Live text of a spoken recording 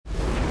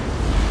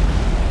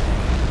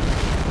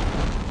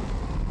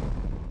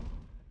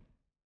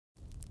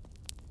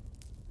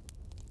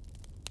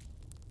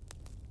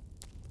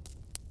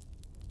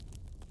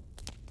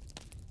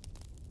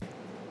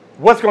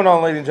What's going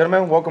on, ladies and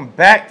gentlemen? Welcome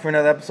back for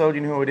another episode. You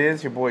know who it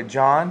is, your boy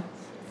John.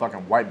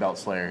 Fucking white belt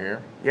slayer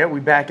here. Yeah, we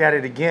back at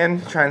it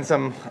again, trying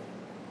some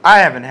I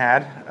haven't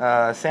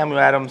had. Samuel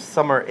Adams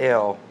Summer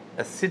Ale,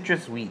 a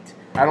citrus wheat.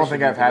 I don't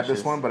think I've had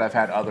this one, but I've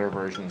had other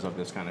versions of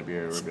this kind of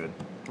beer. We're good.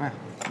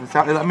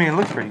 I mean, it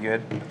looks pretty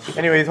good.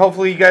 Anyways,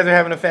 hopefully you guys are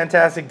having a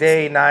fantastic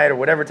day, night, or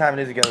whatever time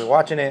it is you guys are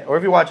watching it. Or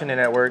if you're watching it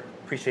at work,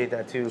 appreciate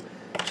that too.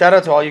 Shout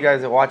out to all you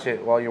guys that watch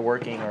it while you're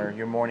working or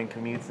your morning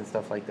commutes and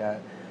stuff like that.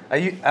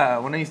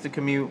 When I used to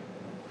commute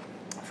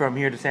from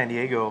here to San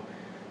Diego,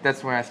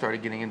 that's when I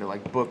started getting into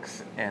like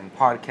books and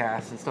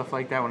podcasts and stuff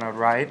like that. When I would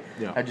ride,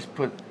 I just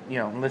put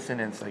listen,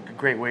 and it's like a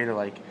great way to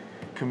like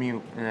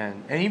commute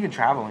and even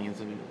traveling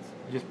is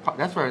just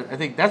that's where I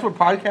think that's where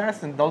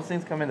podcasts and those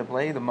things come into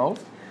play the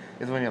most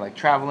is when you're like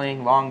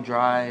traveling, long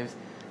drives,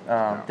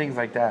 things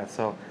like that.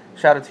 So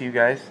shout out to you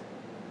guys.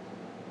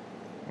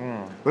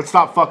 Let's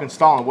stop fucking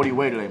stalling. What do you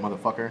weigh today,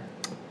 motherfucker?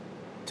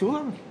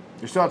 211.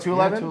 You're still at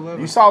 211? Yeah,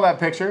 211. You saw that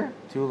picture?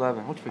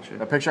 211. Which picture?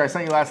 That picture I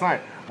sent you last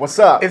night. What's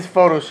up? It's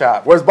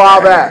Photoshop. Where's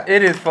Bob at?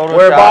 It is Photoshop.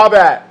 Where's Bob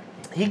at?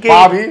 He gave,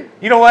 Bobby?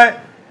 You know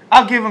what?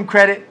 I'll give him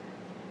credit.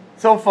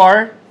 So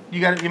far, you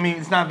got. I mean,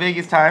 it's not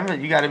Vegas time, but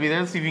you got to be there.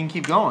 Let's see if you can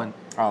keep going.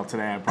 Oh,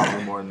 today I'm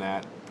probably more than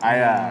that.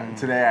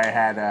 Today I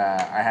had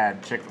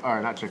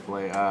not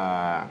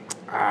Chick-fil-A.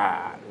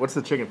 What's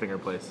the chicken finger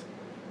place?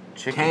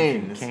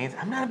 Cane's.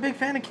 I'm not a big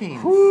fan of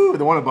Cane's. Woo,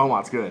 the one in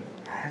Beaumont's good.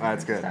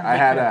 That's good. I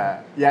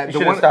had You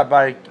should have stopped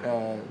by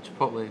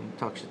Chipotle and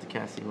talk shit to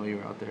Cassie while you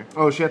were out there.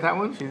 Oh, she had that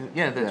one?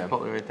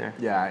 Chipotle right there.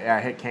 Yeah,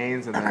 I hit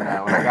Cane's, and then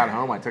when I got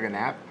home, I took a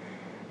nap,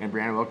 and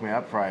Brianna woke me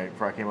up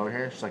before I came over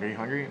here. She's like, "Are you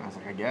hungry?" And I was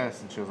like, "I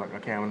guess." And she was like,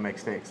 "Okay, I'm gonna make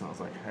steaks." And I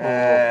was like,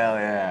 "Hell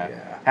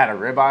yeah!" Had a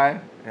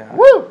ribeye. Yeah.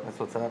 Woo! That's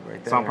what's up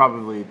right there. So I'm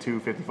probably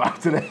 255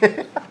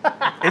 today.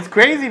 It's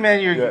crazy, man.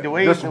 The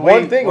weight. Just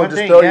one thing will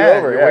just throw you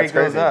over. Your weight it's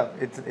crazy. goes up.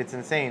 It's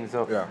insane.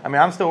 So I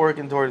mean, I'm still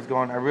working towards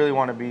going. I really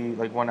want to be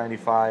like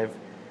 195,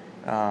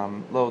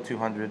 low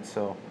 200.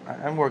 So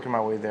I'm working my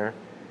way there.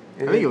 I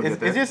think you'll get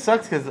there. It just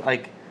sucks because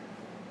like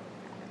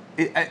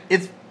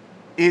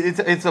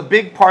it's a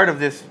big part of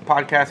this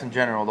podcast in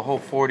general. The whole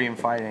 40 and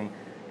fighting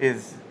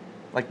is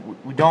like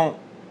we don't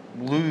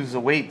lose the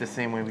weight the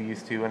same way we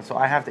used to, and so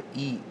I have to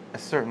eat a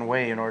certain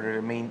way in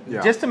order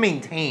to just to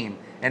maintain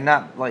and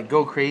not like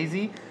go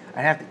crazy.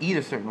 I have to eat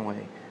a certain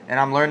way, and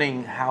I'm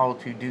learning how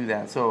to do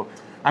that. So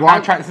I'm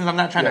not trying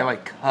to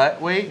like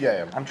cut weight.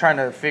 I'm trying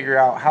to figure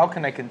out how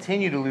can I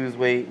continue to lose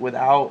weight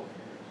without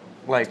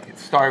like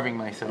starving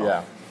myself.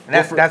 Yeah. And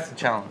that's the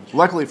challenge.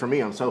 Luckily for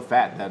me, I'm so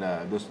fat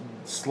that there's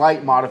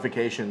slight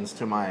modifications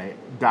to my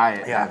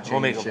diet. We'll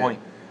make a point.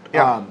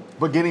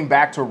 But getting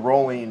back to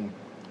rolling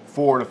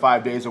 4 to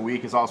 5 days a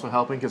week is also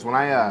helping because when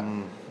I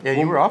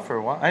you were off for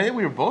a while. I think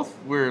we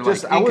were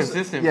like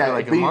inconsistent for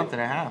like a month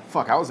and a half.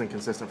 Fuck, I was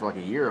inconsistent for like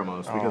a year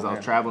almost because I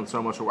was traveling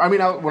so much. I mean,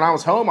 when I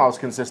was home, I was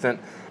consistent.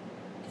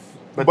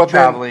 But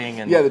traveling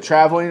the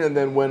traveling, and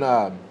then when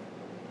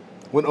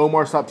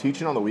Omar stopped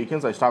teaching on the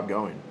weekends, I stopped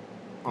going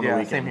on the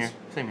weekends.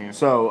 Same here.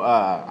 So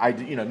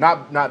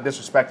not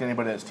disrespect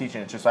anybody that's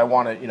teaching. It's just I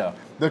want to,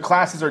 the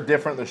classes are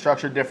different, they're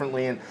structured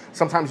differently, and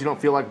sometimes you don't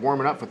feel like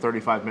warming up for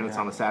 35 minutes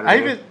on a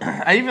Saturday.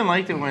 I even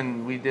liked it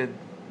when we did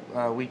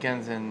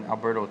weekends and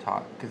Alberto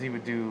taught because he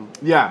would do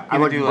like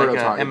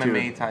a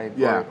MMA type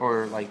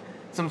or like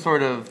some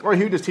sort of, or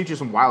he would just teach you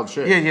some wild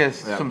shit.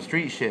 Some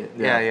street shit.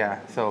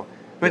 So.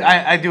 But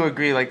I do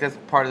agree, like, that's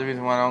part of the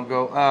reason why I don't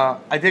go.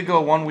 I did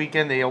go one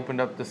weekend. They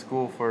opened up the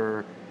school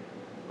for,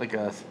 like,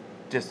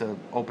 just a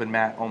open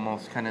mat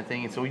almost kind of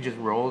thing. And so we just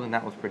rolled, and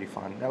that was pretty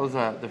fun. That was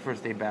the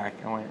first day back.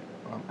 I went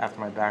after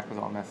my back was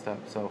all messed up.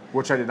 So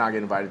which I did not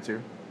get invited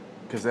to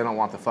because they don't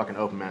want the fucking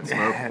open mat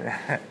smoke.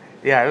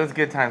 Yeah, it was a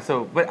good time.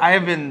 So, but I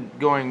have been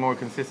going more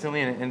consistently,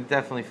 and it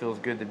definitely feels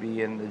good to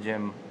be in the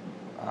gym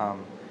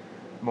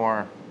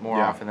more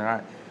often than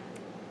not.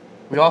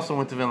 We also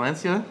went to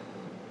Valencia.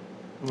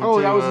 That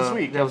was this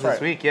week. That was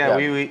this week. Yeah,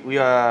 we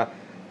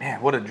man,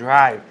 what a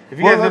drive! If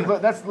you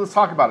let's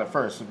talk about it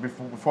first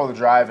before the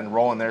drive and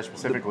rolling there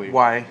specifically.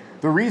 Why?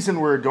 The reason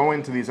we're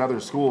going to these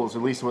other schools,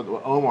 at least what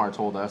Omar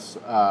told us,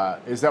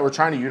 is that we're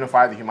trying to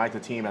unify the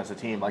Humaita team as a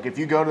team. Like if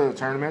you go to the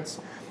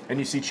tournaments and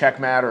you see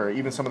Checkmat or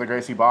even some of the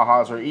Gracie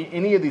Bajas or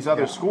any of these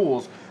other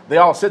schools, they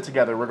all sit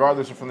together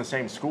regardless of from the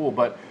same school.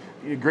 But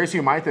Gracie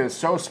Humaita is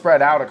so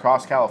spread out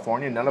across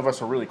California, none of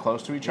us are really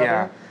close to each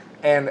other.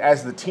 And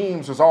as the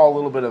teams, there's all a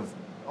little bit of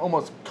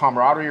almost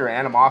camaraderie or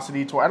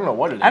animosity to I don't know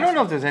what it is. I don't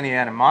know if there's any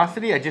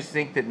animosity. I just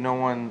think that no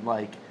one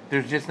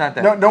there's just not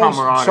that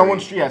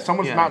camaraderie.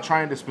 Someone's not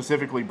trying to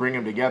specifically bring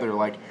them together.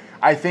 Like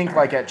I think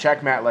like at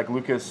Checkmat, like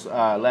Lucas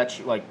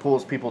Lech like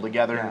pulls people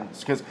together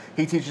because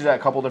he teaches at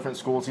a couple different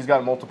schools. He's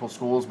got multiple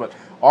schools, but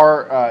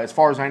our as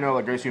far as I know,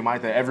 like Gracie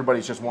Humaita,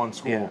 everybody's just one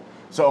school. Yeah.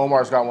 So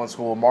Omar's got one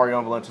school, Mario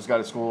and Valencia's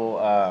got a school,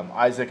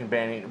 Isaac and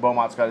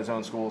Beaumont's got his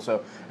own school.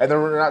 So and then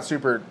we're not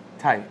super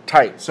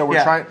tight. So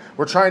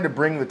we're trying to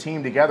bring the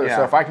team together.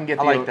 So if I can get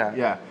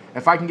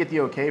if I can get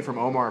the okay from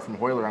Omar from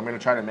Hoyler, I'm going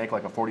to try to make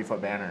like a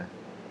 40-foot banner.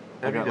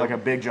 like a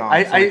Big John.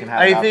 So we can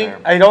have it out there.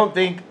 I don't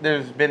think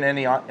there's been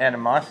any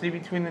animosity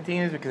between the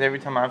teams because every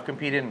time I've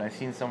competed and I've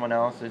seen someone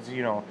else, it's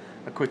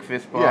a quick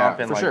fist bump. Yeah,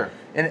 and for like, sure.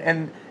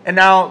 And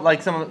now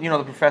like some of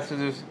the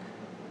professors,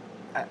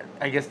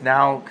 I guess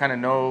now kind of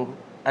know.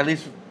 At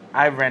least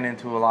I've ran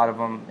into a lot of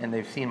them and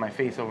they've seen my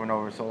face over and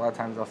over. So a lot of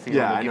times I'll see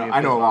them.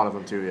 I know a lot of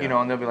them too. Yeah.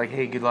 And they'll be like,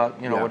 hey, good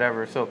luck,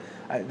 whatever. So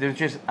there's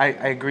just I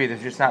agree.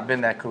 There's just not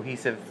been that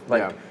cohesive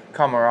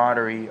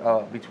camaraderie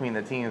between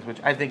the teams, which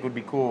I think would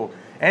be cool.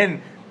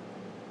 And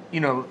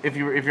if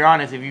you're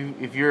honest,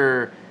 if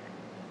you're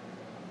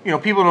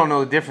people don't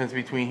know the difference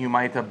between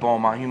Humaita,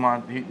 Beaumont.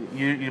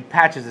 Your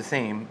patch is the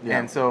same,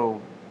 and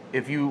so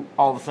if you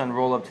all of a sudden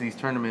roll up to these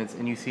tournaments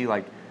and you see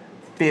like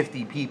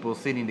 50 people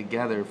sitting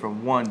together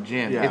from one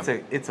gym,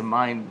 it's a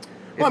mind.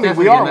 Well, I mean,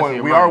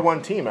 we are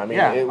one team. I mean,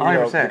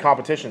 the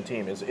competition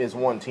team is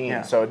one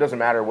team, so it doesn't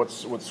matter what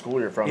school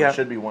you're from. It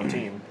should be one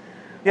team.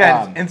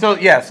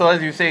 Yeah, so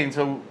as you're saying,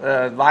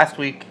 last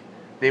week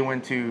they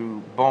went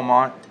to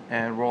Beaumont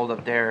and rolled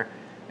up there,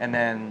 and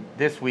then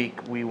this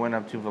week we went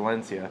up to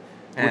Valencia.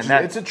 And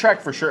it's a trek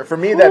for sure. For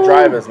me, that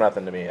drive is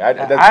nothing to me.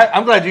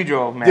 I'm glad you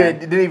drove, man.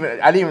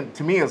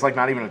 To me, it's like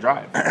not even a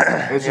drive.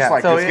 It's just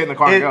like get in the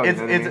car and go.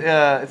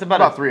 It's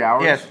about 3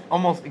 hours. Yes,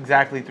 almost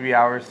exactly 3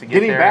 hours to get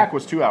Getting there. back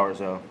was 2 hours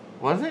though.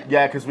 Was it?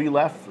 Yeah, because we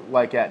left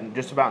like at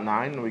just about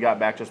 9 and we got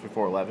back just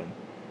before 11.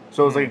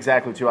 So it was like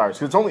exactly 2 hours.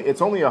 Because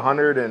it's only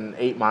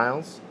 108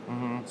 miles.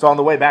 Mm-hmm. So on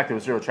the way back there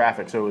was zero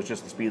traffic, so it was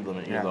just the speed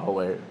limit the whole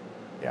way.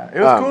 Yeah,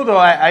 it was cool though.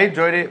 I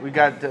enjoyed it. We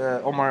got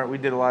Omar. We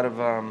did a lot of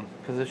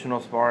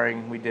positional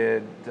sparring. We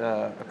did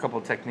a couple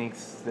of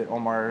techniques that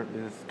Omar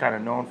is kind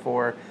of known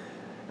for,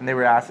 and they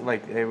were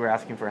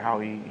asking for how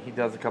he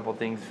does a couple of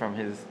things from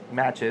his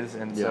matches,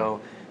 and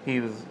so he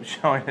was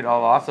showing it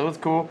all off. So it was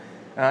cool,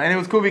 and it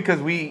was cool because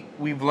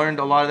we've learned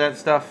a lot of that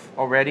stuff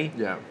already.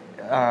 Yeah.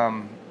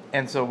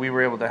 And so we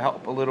were able to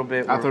help a little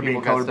bit. Out there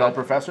being color belt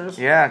professors.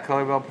 Yeah,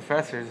 color belt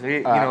professors.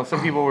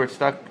 Some people were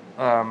stuck.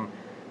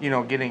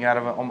 Getting out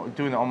of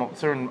doing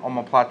certain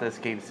omoplata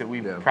escapes that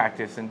we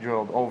practiced and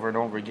drilled over and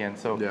over again.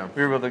 So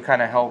we were able to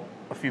kind of help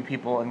a few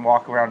people and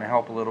walk around and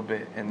help a little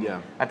bit. And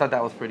I thought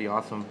that was pretty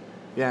awesome.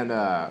 Yeah,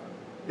 and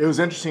it was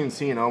interesting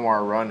seeing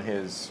Omar run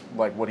his,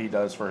 like what he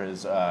does for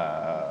his,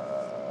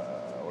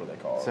 what do they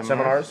call it?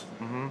 Seminars.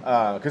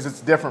 Because it's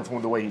different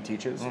from the way he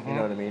teaches, you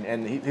know what I mean?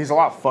 And he's a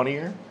lot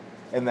funnier.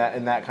 In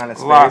that kind of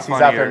space, he's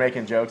out there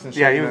making jokes and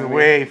shit. Yeah, he was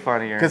way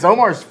funnier. Because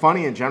Omar's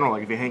funny in general,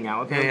 like if you hang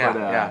out with him.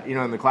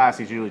 In the class,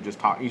 he's usually just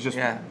talking. He's just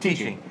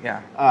teaching.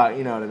 Yeah.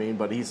 You know what I mean?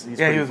 But he's he was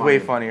funny. way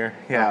funnier.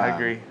 Yeah, I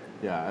agree.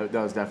 Yeah,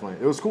 that was definitely.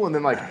 It was cool. And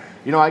then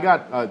I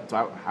got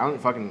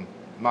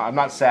I'm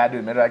not sad to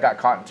admit it. I got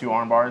caught in 2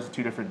 arm bars,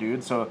 2 different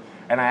dudes. So.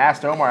 And I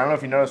asked Omar, I don't know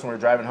if you noticed when we were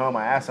driving home,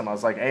 I asked him, I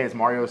was like, hey, is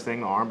Mario's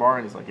thing the arm bar?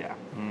 And he's like, yeah.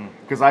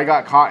 Because I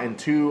got caught in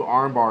 2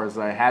 arm bars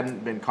that I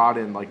hadn't been caught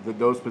in like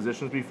those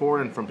positions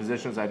before, and from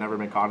positions I'd never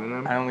been caught in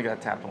them. I only got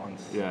tapped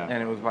once. Yeah.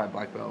 And it was by a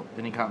black belt.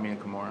 Then he caught me in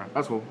Kimura.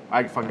 That's cool.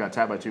 I fucking got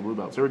tapped by 2 blue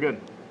belts. They were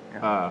good.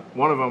 Yeah.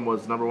 One of them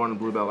was number 1 in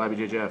blue belt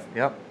IBJJF.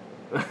 Yep.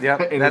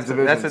 In his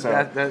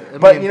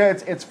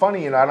division. It's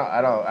funny,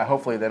 I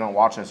hopefully they don't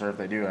watch this, or if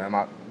they do, I'm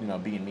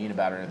not, being mean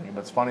about it or anything, but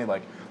it's funny,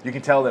 like, you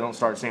can tell they don't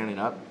start standing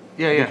up.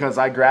 Yeah. Because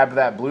I grabbed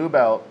that blue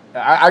belt.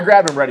 I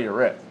grabbed him ready to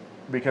rip.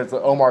 Because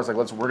Omar's like,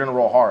 we're going to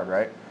roll hard,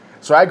 right?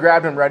 So I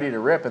grabbed him ready to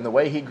rip, and the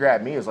way he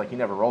grabbed me is like he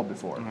never rolled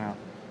before. Yeah.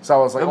 So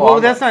I was like, well,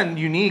 that's not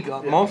unique.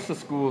 Most of the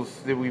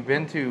schools that we've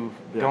been to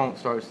don't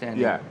start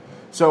standing. Yeah.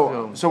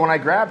 So when I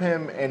grabbed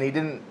him and he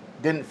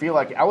didn't feel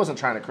like I wasn't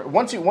trying to.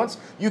 Once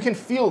you can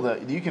feel the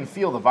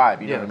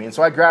vibe. You know what I mean?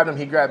 So I grabbed him,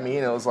 he grabbed me,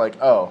 and it was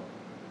like, oh,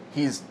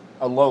 he's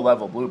a low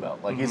level blue belt.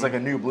 Like he's like a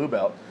new blue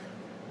belt.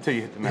 Until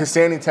you hit the mat. His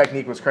standing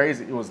technique was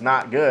crazy. It was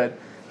not good.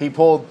 He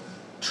pulled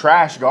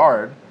trash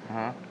guard,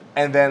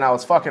 and then I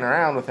was fucking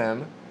around with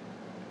him,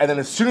 and then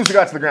as soon as we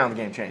got to the ground, the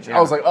game changed. I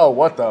was like, oh,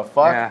 what the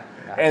fuck? Yeah.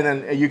 And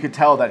then you could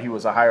tell that he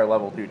was a higher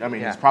level dude. I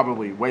mean, he's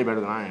probably way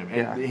better than I am.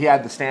 And he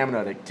had the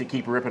stamina to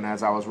keep ripping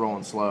as I was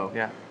rolling slow.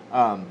 Yeah.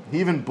 He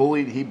even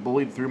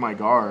bullied through my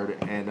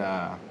guard and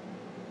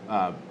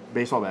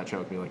baseball bat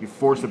choked me. Like, he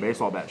forced a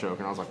baseball bat choke,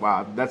 and I was like,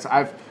 wow,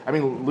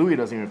 Louis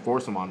doesn't even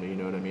force them on me, you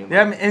know what I mean? Like,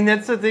 yeah, and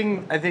that's the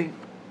thing I think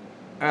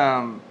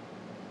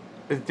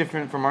is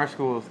different from our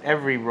schools.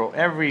 Every roll,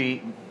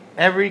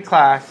 every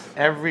class,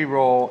 every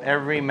roll,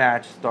 every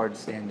match starts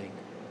standing.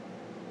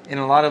 In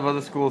a lot of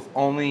other schools,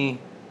 only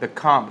the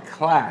comp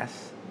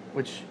class,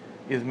 which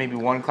is maybe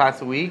 1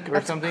 class a week or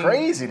something. That's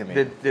crazy to me.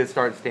 That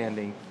start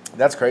standing.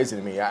 That's crazy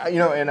to me.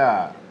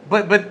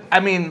 But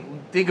I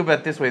mean, think about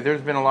it this way.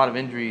 There's been a lot of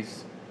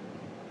injuries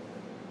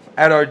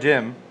at our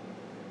gym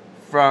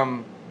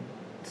from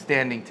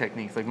standing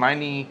techniques. Like my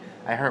knee,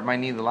 I hurt my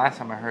knee the last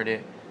time I hurt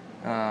it.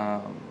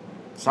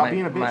 Stop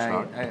being a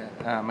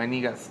bitch, dog. My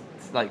knee got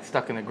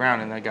stuck in the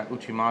ground, and I got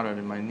Uchimato'd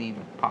and my knee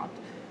popped.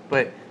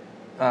 But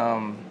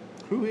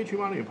who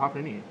Uchimato'd and popped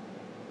your knee?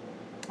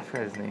 I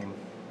forgot his name.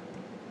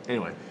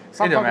 Anyway,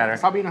 Stop it don't matter.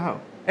 Stop being a hoe.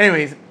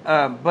 Anyways,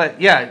 but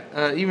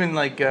yeah, even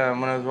like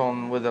when I was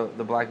rolling with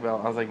the black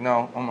belt, I was like,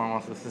 no, Omar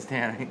wants us to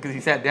stand because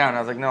he sat down. I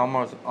was like, no,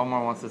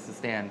 Omar wants us to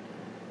stand,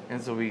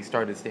 and so we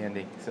started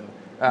standing. So,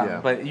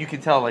 but you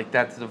can tell like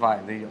that's the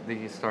vibe. They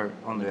just start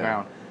on the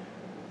ground,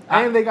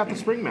 and they got the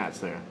spring mats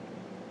there.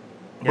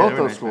 Yeah, Both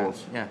those nice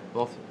schools. mats. Yeah,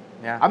 both.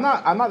 Yeah. I'm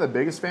not the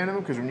biggest fan of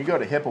them because when you go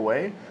to hip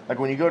away, like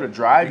when you go to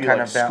drive, you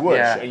like squish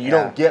and you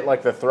don't get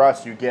like the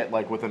thrust you get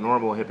like with a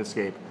normal hip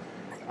escape.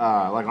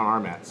 Like on our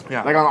mats.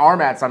 Yeah. Like on our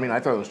mats, I mean, I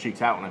throw those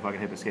cheeks out when I fucking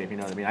hip escape. You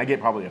know what I mean? I get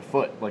probably a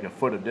foot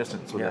of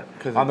distance with it.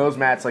 Because on those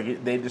mats,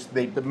 like they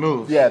the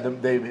moves. Yeah,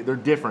 they're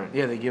different.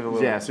 Yeah, they give a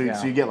little. Yeah, so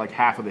you get like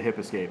half of the hip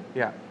escape.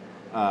 Yeah.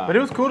 But it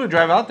was cool to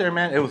drive out there,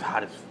 man. It was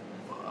hot as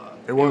fuck.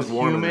 It was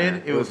warm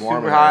humid. It was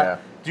super hot. Yeah.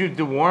 Dude,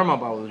 the warm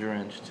up, I was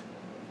drenched.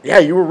 Yeah,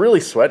 you were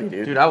really sweaty,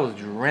 dude. Dude, I was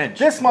drenched.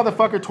 This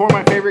motherfucker tore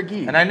my favorite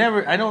gi. And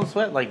I don't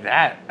sweat like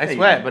that. I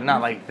sweat, but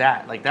not like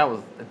that. Like, that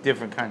was a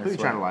different kind of sweat.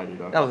 Who are you trying to lie to,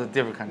 dog? That was a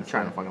different kind of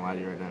sweat. I'm trying to fucking lie to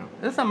you right now.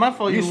 That's not my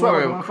fault. You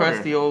wore a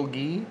crusty old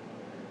gi.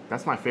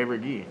 That's my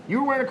favorite gi.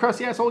 You were wearing a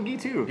crusty ass old gi,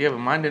 too. Yeah, but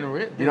mine didn't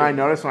rip, dude. You know, I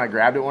noticed when I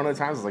grabbed it one of the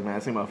times, I was like, man,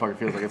 this thing motherfucker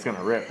feels like it's going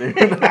to rip, dude.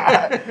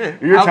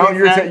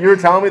 you were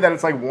telling me that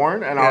it's like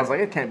worn, and I was like,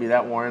 it can't be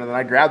that worn. And then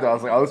I grabbed it, I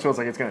was like, oh, this feels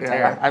like it's going to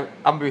tear.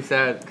 I'm pretty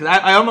sad. Because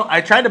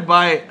I tried to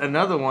buy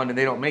another one, and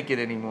they don't make it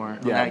anymore.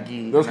 Yeah. That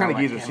gi. Those kind of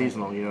gis are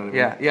seasonal, you know what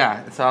I mean?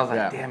 Yeah. So I was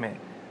like, damn it.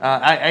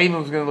 I even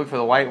was going to look for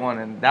the white one,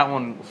 and that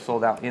one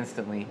sold out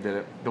instantly. Did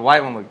it? The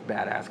white one looked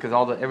badass, because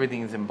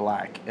everything is in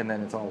black, and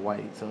then it's all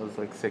white. So it was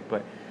like sick,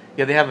 but...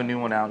 Yeah, they have a new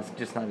one out. It's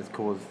just not as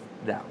cool as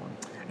that one.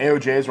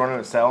 AOJ is running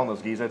a sale on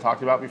those gis I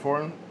talked about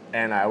before,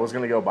 and I was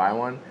going to go buy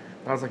one.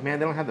 But I was like, man,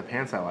 they don't have the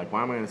pants I like.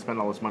 Why am I going to spend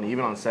all this money,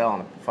 even on sale,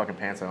 on fucking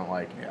pants I don't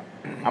like? Yeah.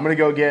 I'm gonna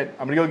go get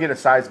a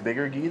size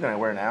bigger gi than I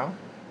wear now,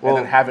 and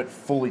then have it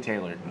fully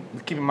tailored.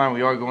 Keep in mind,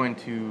 we are going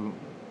to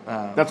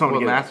that's what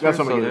World Masters, that's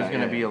what so there's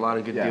going to be a lot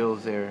of good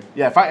deals there.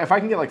 Yeah, if I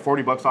can get like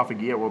 $40 off a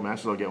gi at World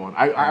Masters, I'll get one.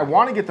 I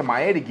want to get the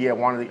Maeda gi.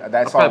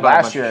 I saw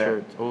last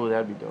year. Oh,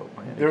 that'd be dope.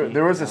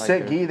 There was a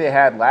sick gi they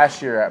had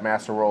last year at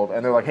Master World,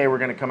 and they're like, hey, we're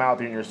going to come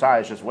out in your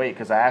size. Just wait,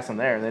 because I asked them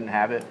there and they didn't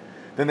have it.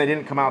 Then they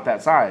didn't come out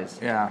that size.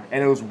 Yeah.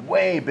 And it was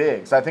way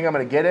big. So I think I'm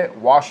going to get it,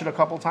 wash it a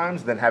couple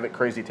times, then have it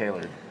crazy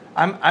tailored.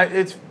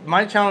 It's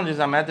my challenge is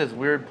I'm at this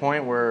weird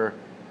point where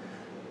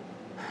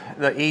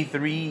the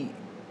A3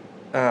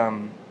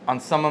 on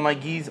some of my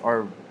gis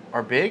are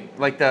big.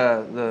 Like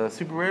the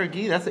super rare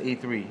gi, that's an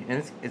A3,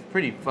 and it's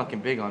pretty fucking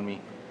big on me.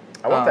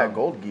 I want that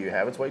gold gi you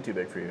have. It's way too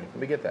big for you. Let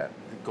me get that.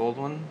 The gold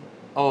one?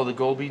 Oh, the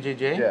gold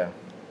BJJ? Yeah.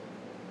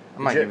 I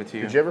might give it to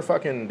you. Did you ever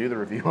fucking do the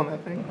review on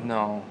that thing?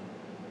 No.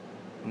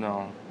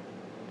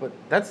 But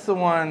that's the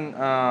one.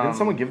 Didn't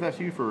someone give that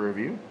to you for a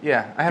review?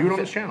 Yeah, I haven't. Do it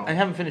on this channel. I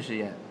haven't finished it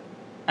yet.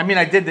 I mean,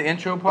 I did the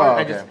intro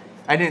part. Oh, okay.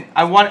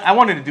 I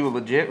wanted to do a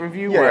legit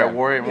review where I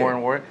wore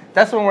it.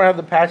 That's the one where I have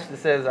the patch that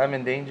says I'm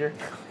in danger.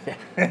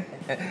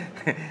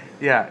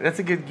 Yeah, that's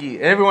a good gi.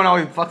 Everyone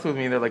always fucks with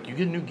me. They're like, you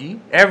get a new gi?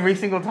 Every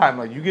single time.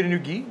 Like, you get a new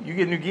gi? You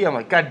get a new gi? I'm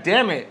like, God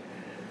damn it.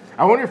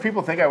 I wonder if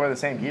people think I wear the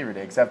same gi every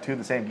day, because I have two of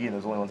the same gi and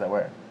those are the only ones I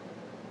wear.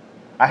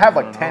 I have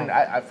like 10.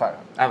 I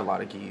have a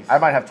lot of gis. I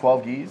might have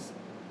 12 gis.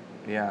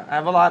 Yeah, I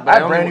have a lot. But I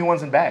have brand new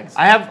ones in bags.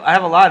 I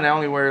have a lot, and I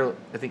only wear,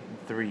 I think,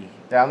 3.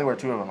 Yeah, I only wear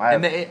 2 of them.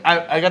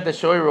 I got the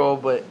showy roll,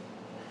 but...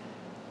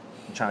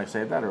 You trying to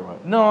save that or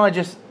what? No,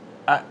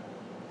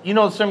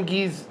 some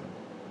gis,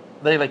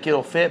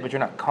 it'll fit, but you're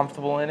not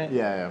comfortable in it.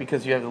 Yeah.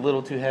 Because you have a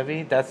little too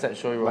heavy. That's that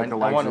showy roll. Like the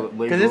legs,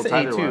 because it's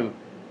A2.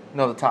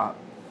 No, the top.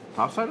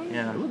 Top side of it?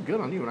 Yeah. It looked good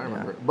on you when I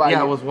remember. But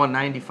it was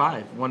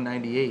 195,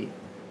 198.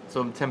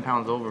 So I'm 10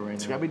 pounds over right now.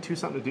 It's got to be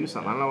something to do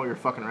something. I don't know what you're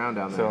fucking around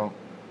down there. So,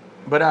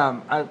 but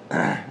I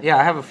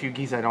have a few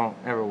gis I don't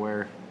ever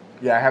wear.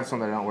 Yeah, I have some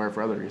that I don't wear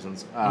for other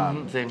reasons.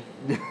 Same.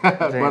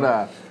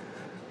 But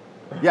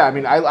yeah, I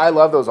mean, I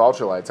love those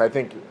ultralights. I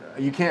think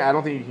you can't. I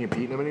don't think you can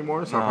compete in them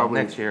anymore. So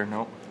probably next year.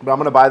 Nope. But I'm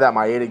gonna buy that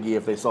Maeda gi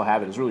if they still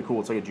have it. It's really cool.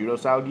 It's like a judo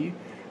style gi, and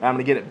I'm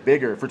gonna get it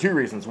bigger for 2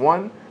 reasons.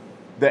 One,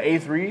 the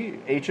A3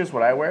 H's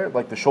what I wear,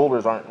 like the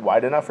shoulders aren't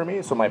wide enough for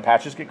me, so my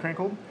patches get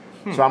crinkled.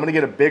 So I'm gonna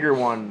get a bigger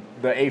one,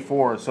 the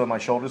A4, so my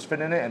shoulders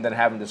fit in it, and then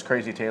have them just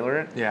crazy tailor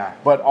it. Yeah.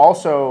 But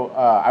also,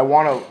 I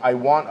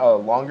want a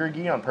longer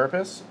gi on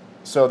purpose,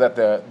 so that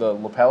the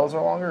lapels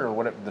are longer, or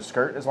whatever, the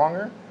skirt is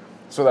longer,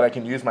 so that I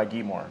can use my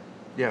gi more.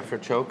 Yeah, for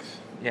chokes.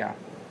 Yeah.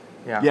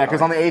 Yeah,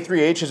 because on the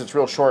A3H's, it's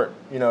real short.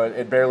 You know,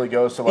 it barely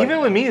goes to like...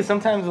 Even with me,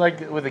 sometimes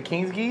like with the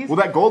King's gis... Well,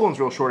 that gold one's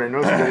real short. I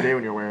noticed the other day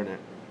when you're wearing it.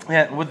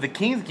 Yeah, with the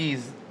King's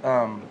gis...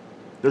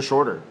 they're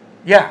shorter.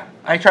 Yeah,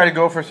 I try to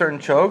go for certain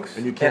chokes.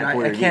 And you can't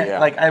pull your gi, yeah.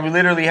 Like, I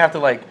literally have to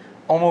like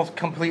almost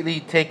completely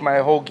take my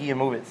whole gi and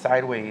move it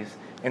sideways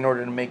in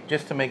order to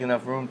make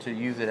enough room to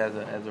use it as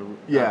a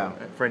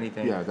for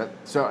anything. Yeah,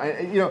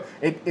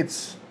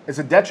 it's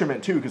a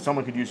detriment too, because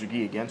someone could use your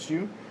gi against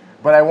you.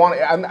 But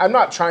I'm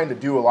not trying to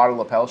do a lot of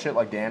lapel shit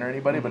like Dan or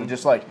anybody, but it's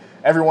just like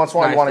every once in a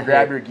while you want to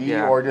grab your gi,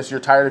 or just you're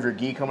tired of your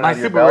gi coming out of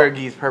your belt. My super rare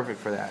gi is perfect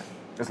for that.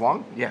 It's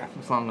long? Yeah,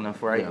 it's long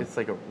enough where it's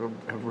like a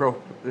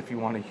rope if you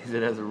want to use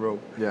it as a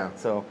rope. Yeah.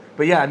 So,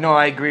 but yeah, no,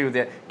 I agree with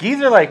that.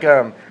 Gis are like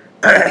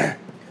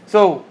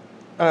So,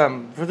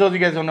 for those of you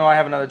guys who don't know, I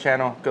have another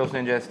channel, Ghost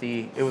Ninja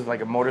SD. It was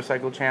like a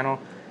motorcycle channel.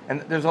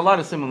 And there's a lot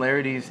of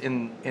similarities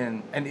in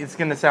and it's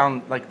going to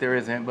sound like there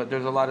isn't, but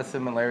there's a lot of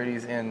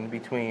similarities in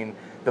between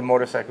the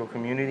motorcycle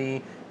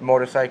community,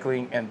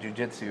 motorcycling, and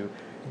jiu-jitsu.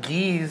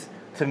 Gis,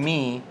 to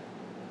me...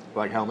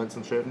 Like helmets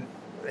and shit?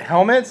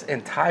 Helmets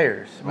and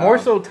tires. More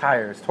so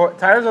tires.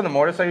 Tires on the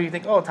motorcycle, you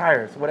think, oh,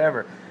 tires,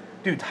 whatever.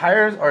 Dude,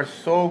 tires are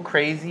so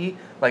crazy.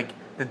 Like,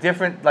 the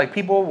different... Like,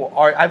 people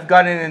are... I've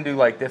gotten into,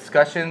 like,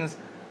 discussions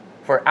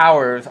for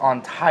hours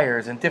on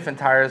tires and different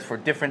tires for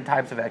different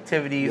types of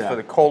activities, for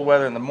the cold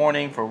weather in the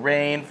morning, for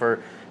rain,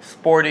 for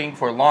sporting,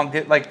 for long...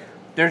 Like,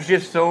 there's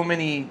just so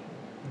many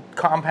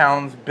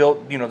compounds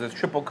built, you know, there's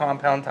triple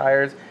compound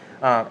tires,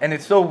 and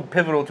it's so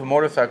pivotal to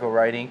motorcycle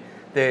riding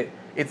that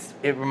it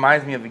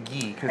reminds me of a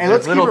gi. And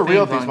let's keep it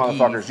real with these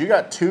motherfuckers. You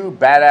got two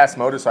badass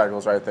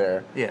motorcycles right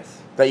there.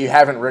 Yes. That you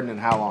haven't ridden in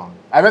how long?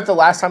 I bet the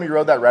last time you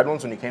rode that red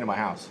one's when you came to my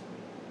house.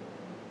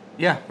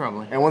 Yeah,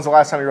 probably. And when's the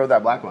last time you rode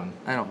that black one?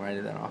 I don't ride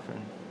it that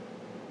often.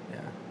 Yeah.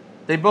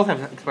 They both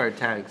have expired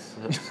tags,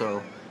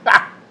 so...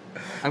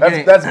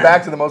 That's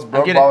back to the most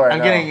broke ball right now.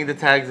 I'm getting the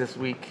tags this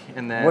week,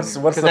 and then... What's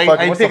the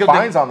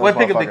fines on those I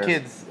pick up the motherfuckers?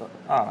 kids.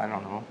 Oh, I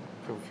don't know.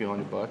 For a few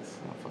 $100.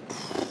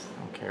 I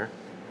don't care.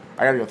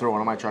 I gotta go throw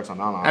one of my trucks on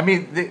non-off. I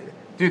mean,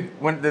 dude,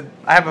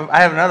 I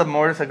have another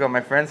motorcycle at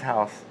my friend's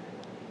house.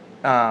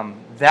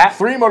 That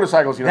 3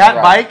 motorcycles.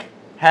 That bike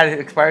had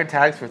expired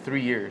tags for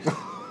 3 years.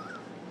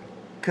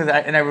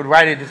 I would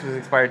ride it just with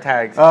expired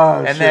tags.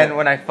 Oh, and then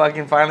when I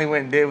finally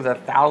went and did it, was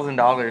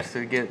 $1,000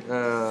 to get.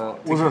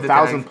 Was it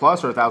 1,000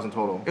 plus or 1,000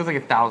 total? It was like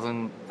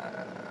 1,000.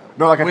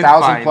 No, like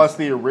 1,000 plus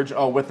the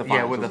original. Oh, with the fines.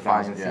 Yeah, with the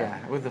fines.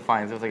 Yeah, with the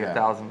fines, it was like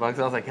 $1,000.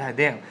 I was like, God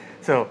damn.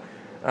 So,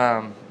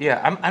 I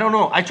don't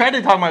know. I tried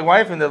to talk my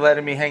wife into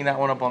letting me hang that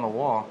one up on the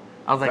wall.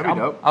 I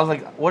was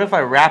like, what if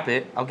I wrap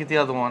it? I'll get the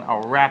other one.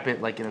 I'll wrap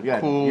it like in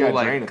a cool,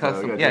 like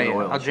custom.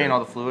 I'll drain all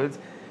the fluids,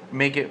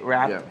 make it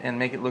wrap, and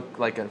make it look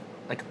like a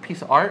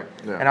piece of art.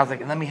 Yeah. And I was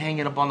like, let me hang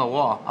it up on the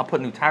wall. I'll put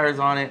new tires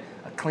on it,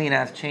 a clean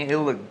ass chain.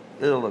 It'll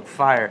look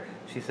fire.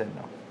 She said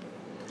no.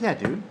 Yeah,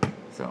 dude.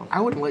 So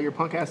I wouldn't let your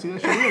punk ass do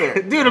that shit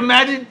either. Dude,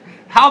 imagine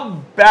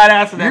how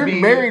badass would that be?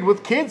 You're married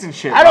with kids and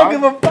shit. I don't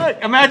give a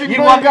fuck. Imagine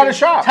you walk got a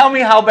shop. Tell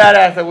me how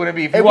badass that would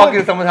be if you walk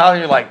into someone's house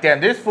and you're like,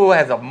 damn, this fool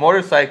has a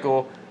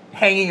motorcycle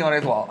hanging on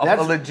his wall.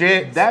 That's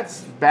legit.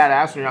 That's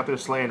badass when you're out there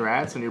slaying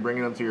rats and you're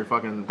bringing them to your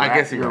fucking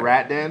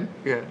rat den.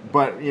 Yeah.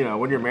 But, you know,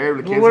 when you're married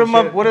with kids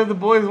what if the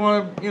boys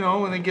want to, you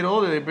know, when they get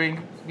older, they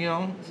bring, you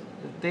know,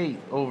 a date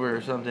over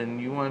or something.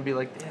 You want to be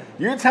like, damn.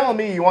 You're telling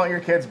me you want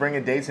your kids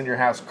bringing dates into your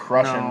house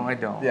crushing. No, I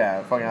don't.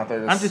 Yeah, fucking out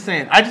there. I'm just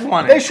saying. I just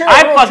want it.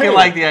 I fucking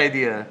like the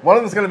idea. One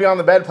of them's going to be on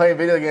the bed playing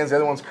video games. The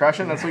other one's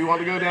crushing. That's what you want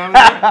to go down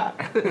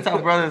there? That's how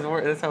brothers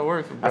work. That's how it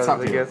works with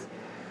brothers, I guess.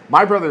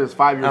 My brother is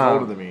 5 years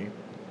older than me.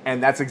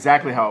 And that's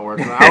exactly how it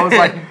works. I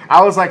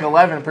was like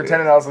 11,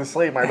 pretending I was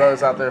asleep. My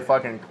brother's out there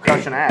fucking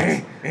crushing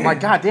ass. I'm like,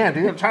 God damn,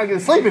 dude, I'm trying to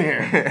get asleep in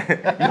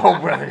here. Your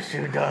brother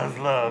sure does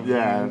love you.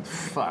 Yeah,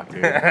 fuck,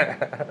 dude.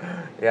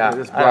 Yeah,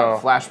 this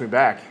flashed me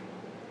back.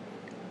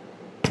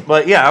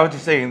 But yeah, I was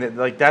just saying that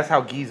like that's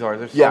how gis are.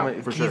 There's so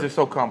many, gis are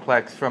so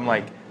complex, from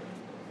like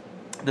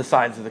the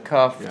sides of the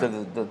cuff to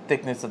the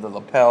thickness of the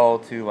lapel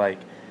to like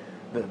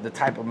the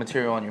type of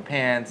material on your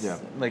pants. Yeah.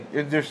 Like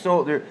you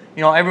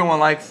know, everyone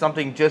likes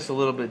something just a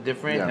little bit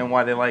different, and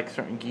why they like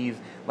certain gis.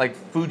 Like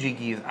Fuji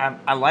gis.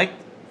 I like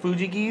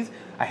Fuji gis.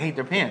 I hate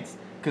their pants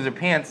because their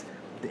pants,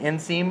 the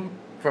inseam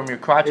from your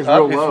crotch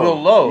up is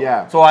real low.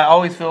 Yeah. So I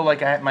always feel like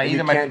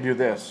you can't do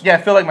this. Yeah,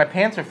 I feel like my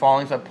pants are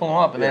falling, so I pull them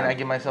up, and then I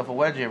give myself a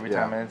wedgie every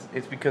time, and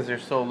it's because they're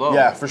so low.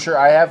 Yeah, for sure.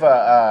 I have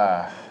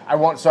I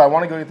want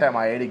to go get that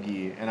Maeda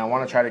gi, and I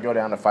want to try to go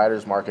down to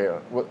Fighters Market.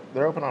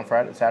 They're open on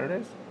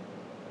Saturdays?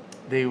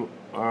 They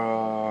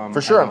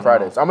for sure on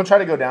Fridays. I'm gonna try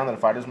to go down to the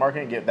Fighters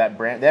Market and get that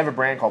brand. They have a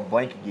brand called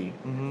Blank Gi,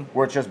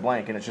 where it's just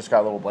blank and it's just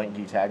got a little Blank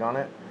Gi tag on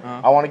it.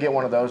 I want to get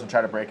one of those and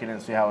try to break it in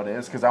and see how it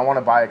is, because I want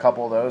to buy a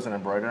couple of those and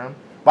embroider them.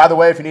 By the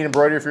way, if you need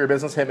embroidery for your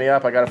business, hit me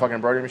up. I got a fucking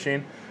embroidery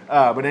machine.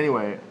 But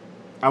anyway,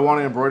 I want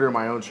to embroider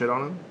my own shit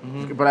on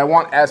them, but I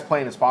want as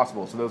plain as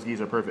possible. So those gis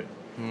are perfect.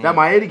 That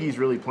Maeda gi is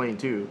really plain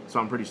too, so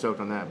I'm pretty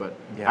stoked on that. But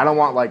I don't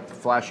want like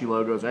flashy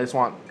logos. I just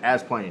want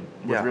as plain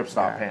with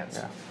ripstop pants.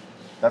 Yeah.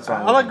 That's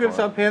what I like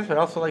ripstop pants, but I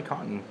also like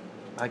cotton.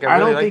 Like, I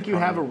don't think you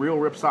have a real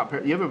ripstop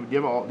pair. You have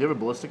a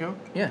Ballistico?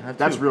 Yeah, I have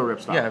that's two. real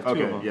ripstop. Yeah, I have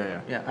two of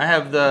them. Yeah. I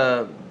have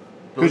the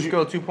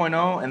Ballistico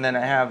 2.0, and then I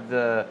have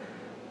the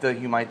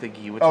Humaita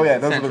gi, which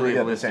is essentially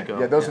a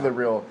Ballistico. Yeah, those are the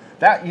real.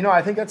 That, you know,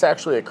 I think that's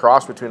actually a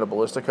cross between a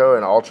Ballistico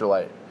and an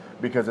ultralight,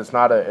 because it's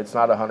not a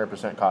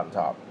 100% cotton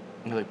top.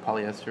 Like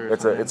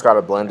polyester. It's got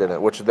a blend in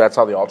it, which that's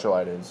how the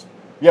ultralight is.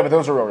 Yeah, but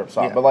those are real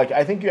ripstop. Yeah. But like,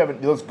 I think you have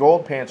those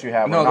gold pants you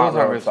have. No, are not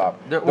those are ripstop.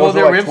 They're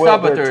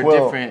ripstop, but they're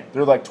different.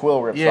 They're like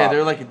twill ripstop. Yeah,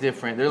 they're like a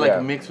different. They're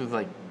like mixed with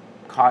like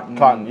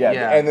cotton.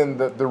 Yeah. And then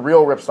the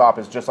real ripstop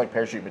is just like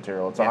parachute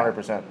material. It's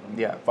 100%.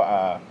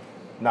 Yeah.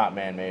 Not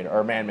man-made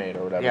or man-made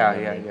or whatever.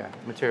 Yeah.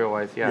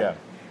 Material-wise, yeah.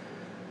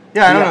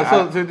 Yeah, I don't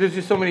know. So there's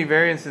just so many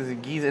variances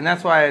in gis, and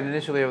that's why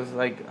initially I was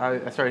like,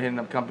 I started hitting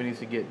up companies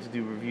to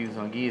do reviews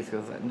on gis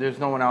because there's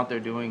no one out there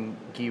doing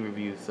gi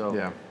reviews. So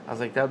Yeah. I was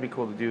like, that would be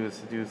cool to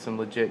do some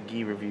legit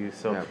gi reviews.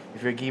 So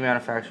if you're a gi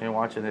manufacturer and you're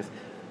watching this,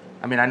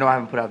 I mean, I know I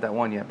haven't put out that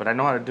one yet, but I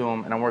know how to do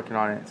them, and I'm working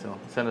on it. So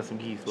send us some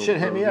gis. Shit,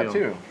 hit me up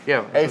too.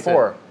 Yeah.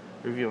 A4.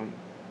 Review them.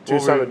 Do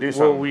something.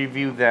 We'll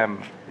review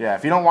them. Yeah,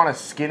 if you don't want a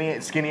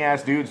skinny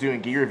ass dudes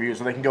doing gi reviews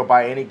so they can go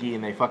buy any gi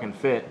and they fucking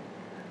fit,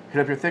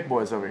 hit up your thick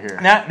boys over here.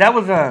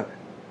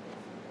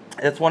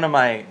 That's one of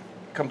my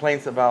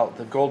complaints about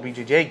the Gold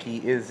BJJ gi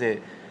is that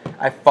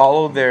I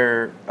follow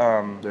their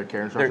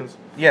care instructions.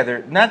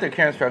 They're not their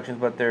care instructions,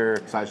 but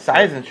their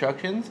size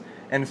instructions,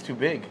 and it's too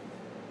big.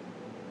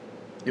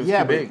 It was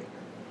too big.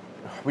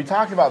 We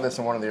talked about this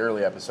in one of the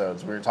early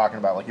episodes. We were talking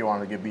about like you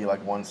wanted to be like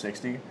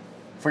 160.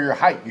 For your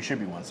height, you should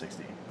be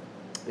 160.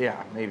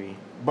 Yeah, maybe.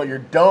 But your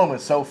dome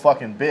is so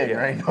fucking big,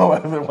 there ain't no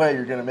other way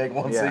you're gonna make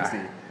 160.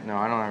 Yeah. No,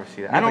 I don't ever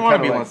see that. I don't want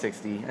to be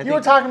 160. You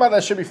were talking about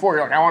that shit before.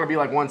 You're like, I want to be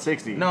like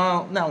 160.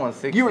 No, not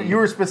 160. You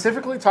were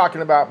specifically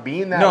talking about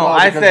being that low. No,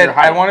 I said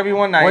I want to be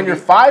 190. When you're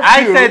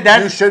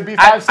 5'2", you should be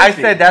 560. I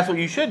said that's what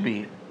you should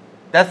be.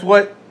 That's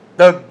what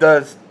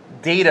the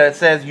data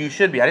says you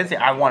should be. I didn't say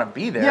I want to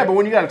be there. Yeah, but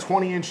when you got a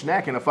 20-inch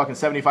neck and a fucking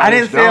 75-inch dome. I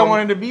didn't say I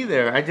wanted to be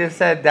there. I just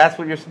said that's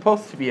what you're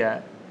supposed to be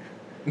at.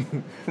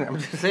 I'm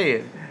just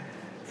saying.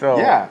 So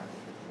yeah.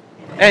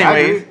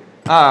 Anyways,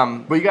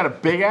 but you got a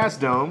big ass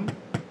dome.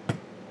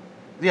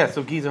 Yeah,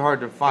 so gis are hard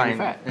to find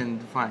and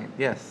define.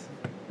 Yes.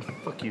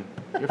 Fuck you.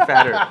 You're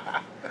fatter.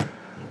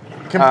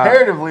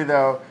 Comparatively,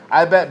 though,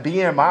 I bet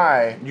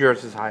BMI.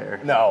 Yours is higher.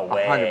 No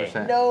way.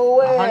 100%. No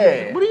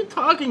way. 100%. What are you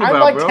talking about,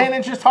 I'm like bro? 10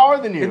 inches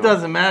taller than you. It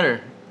doesn't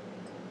matter.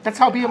 That's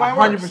how BMI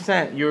works.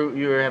 100%.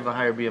 You have a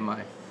higher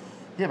BMI.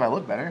 Yeah, but I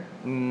look better.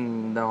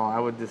 No,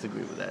 I would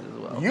disagree with that as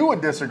well. You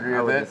would disagree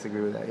with it? I would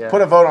disagree with that, yeah.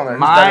 Put a vote on there.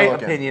 My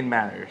opinion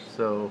matters,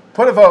 so...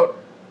 Put a vote.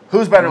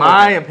 Who's better looking?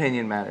 My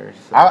opinion matters.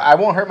 So. I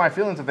won't hurt my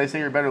feelings if they say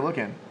you're better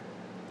looking.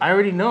 I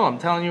already know. I'm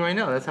telling you right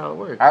now. That's how it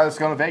works. All right, let's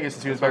go to Vegas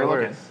and see who's better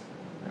looking.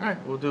 All right,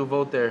 we'll do a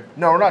vote there.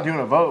 No, we're not doing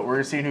a vote.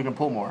 We're seeing who can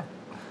pull more.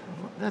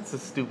 That's the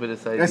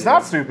stupidest idea. It's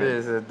not stupid. It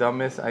is the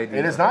dumbest idea.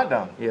 It is not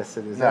dumb. Yes,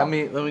 it is. No. Let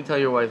me tell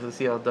your wife. Let's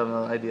see how dumb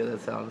an idea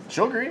that sounds.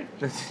 She'll agree.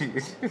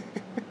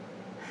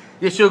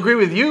 Yeah, she'll agree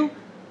with you,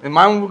 and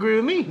mine will agree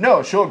with me.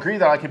 No, she'll agree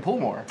that I can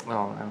pull more.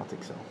 No, I don't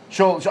think so.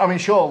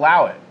 She'll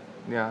allow it.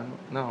 Yeah,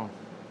 no.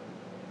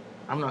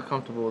 I'm not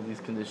comfortable with these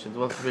conditions.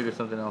 We'll have to figure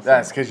something else out.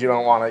 That's because you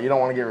don't want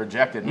to get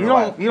rejected. You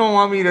don't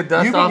want me to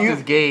dust off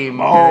this game.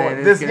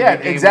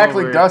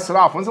 Exactly. Over. Dust it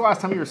off. When's the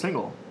last time you were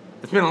single?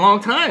 It's been a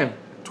long time.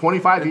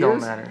 25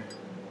 years.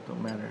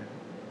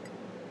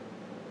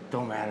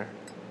 Don't matter.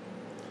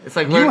 It's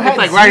like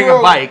riding a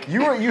bike.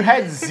 You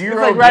had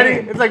zero.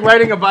 It's like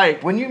riding a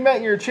bike. When you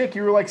met your chick,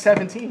 you were like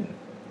 17.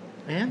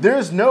 And?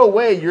 There's no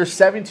way your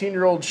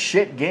 17-year-old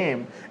shit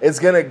game is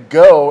gonna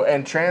go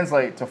and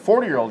translate to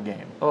 40-year-old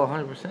game. Oh,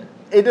 100%.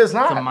 It does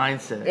not. It's a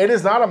mindset. It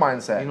is not a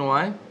mindset. You know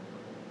why?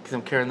 Because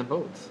I'm carrying the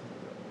boats.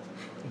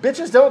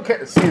 Bitches don't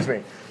care.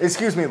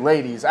 Excuse me,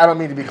 ladies. I don't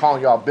mean to be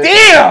calling y'all bitches.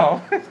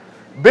 Damn!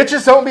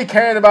 Bitches don't be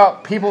caring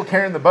about people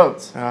carrying the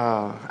boats.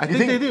 I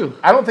think they do.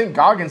 I don't think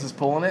Goggins is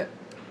pulling it.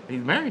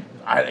 He's married.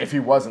 If he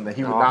wasn't, then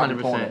he would not 100%.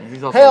 Be pulling it.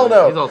 He's also Hell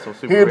no. He's also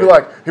super He'd be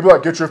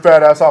like, get your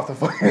fat ass off the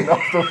fucking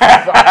off the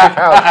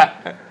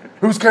couch.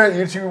 Who's carrying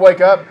you? You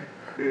wake up.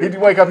 He'd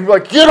wake up. He'd be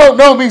like, you don't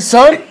know me,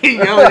 son. He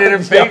yelling in her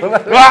face.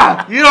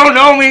 You don't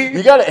know me.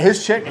 You got it.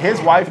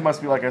 His wife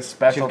must be like a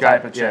special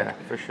type of chick. Yeah,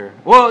 for sure.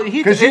 Well,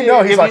 because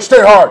he's like,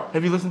 stay hard.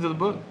 Have you listened to the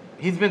book?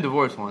 He's been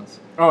divorced once.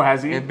 Oh,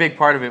 has he? And a big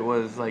part of it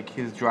was like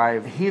his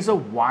drive. He's a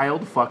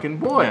wild fucking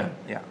boy.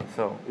 Yeah.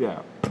 So.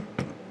 Yeah.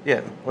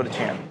 Yeah. What a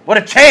champ. What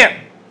a champ.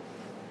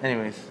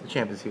 Anyways, the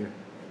champ is here.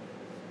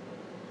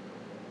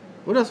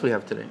 What else we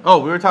have today? Oh,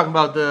 we were talking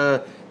about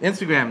the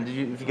Instagram.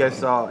 If you guys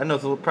saw, I know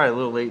it's probably a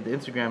little late. The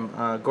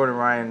Instagram, Gordon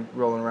Ryan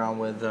rolling around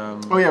with.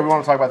 Oh yeah, we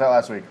want to talk about that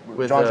last week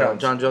with John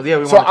Jones. John Jones,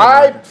 yeah.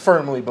 I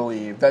firmly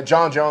believe that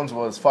John Jones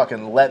was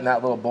fucking letting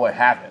that little boy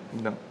have it.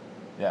 No.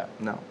 Yeah.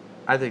 No.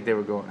 I think they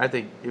were going. I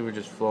think they were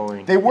just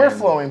flowing. They were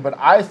flowing, but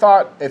I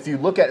thought if you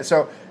look at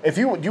if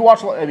you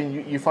watch, I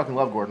mean, you fucking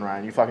love Gordon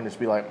Ryan. You fucking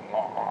just be like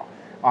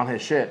on his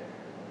shit.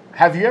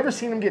 Have you ever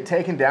seen him get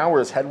taken down where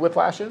his head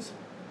whiplashes?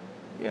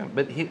 Yeah,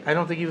 but I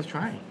don't think he was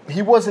trying.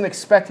 He wasn't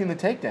expecting the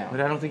takedown. But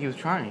I don't think he was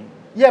trying.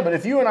 Yeah, but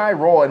if you and I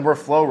roll and we're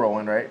flow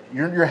rolling, right?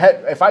 Your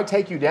head. If I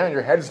take you down,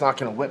 your head is not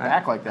going to whip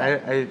back like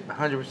that. I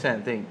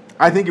 100% think.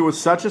 I think it was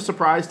such a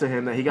surprise to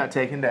him that he got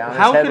taken down.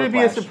 How could it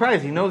be a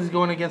surprise? He knows he's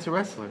going against a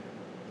wrestler.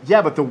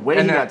 Yeah, but the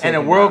way he got taken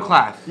down. And a world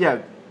class.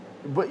 Yeah,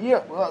 but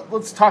well,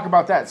 let's talk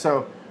about that.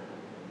 So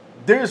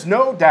there's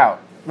no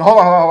doubt. Hold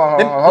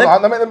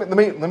on.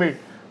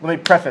 Let me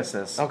preface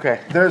this.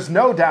 Okay. There's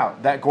no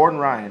doubt that Gordon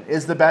Ryan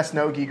is the best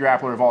no-gi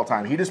grappler of all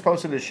time. He just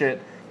posted his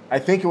shit. I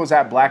think it was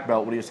at Black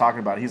Belt what he was talking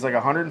about. He's like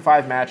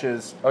 105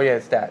 matches. Oh, yeah,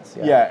 his stats.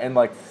 Yeah, and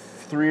like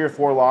 3 or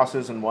 4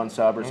 losses and 1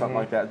 sub or something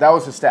like that. That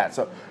was his stats.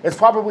 So it's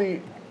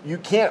probably, you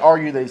can't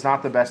argue that he's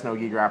not the best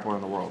no-gi grappler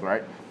in the world,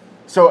 right?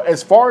 So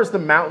as far as the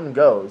mountain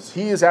goes,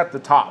 he is at the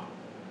top.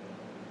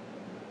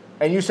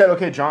 And you said,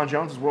 okay, John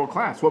Jones is world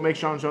class. What makes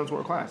John Jones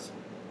world class?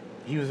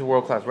 He was a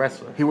world-class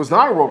wrestler. He was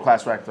not a world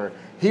class wrestler.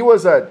 He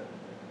was a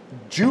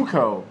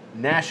JUCO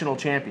national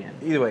champion.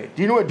 Either way.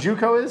 Do you know what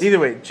JUCO is? Either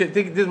way.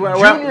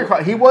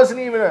 He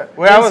wasn't even a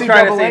what I was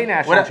trying to say,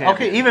 national champion.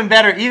 Okay, even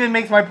better. Even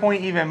makes my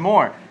point even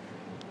more.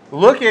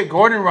 Look at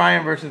Gordon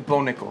Ryan versus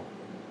Bo Nickel.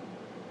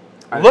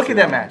 Look at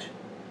that match.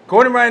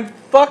 Gordon Ryan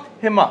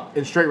fucked him up.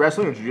 In straight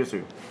wrestling or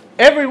jiu-jitsu?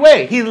 Every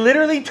way. He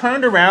literally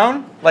turned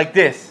around like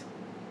this.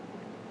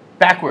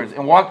 Backwards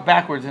and walked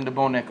backwards into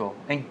Bo Nickel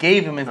and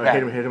gave him his back.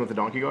 Hit him with the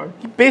donkey guard?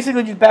 He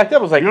basically just backed up.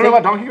 Was like, you don't know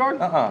about donkey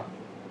guard?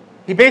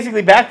 He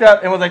basically backed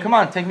up and was like, come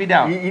on, take me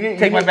down.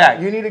 Take my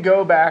back. You need to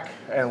go back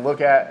and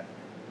look at...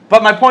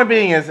 But my point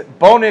being is,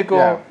 Bo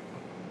Nickel,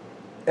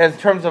 as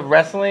terms of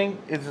wrestling,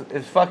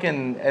 is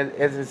fucking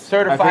as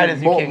certified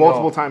as you can go.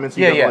 Multiple time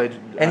NCAA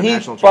and he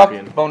national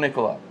champion. fucked Bo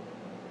Nickel up.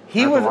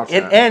 He was,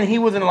 and he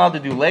wasn't allowed to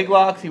do leg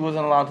locks. He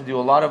wasn't allowed to do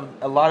a lot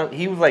of.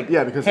 He was like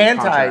hand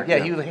tied. Yeah,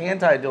 he was hand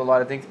tied to a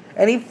lot of things,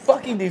 and he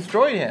fucking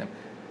destroyed him.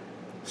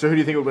 So who do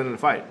you think would win in a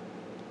fight?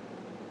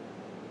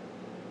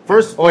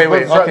 First,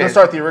 let's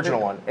start the original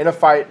one. In a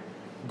fight,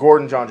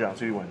 Gordon, John Jones.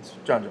 Who wins?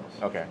 John Jones.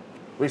 Okay.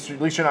 At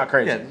least you're not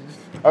crazy. Yeah.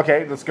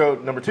 Okay, let's go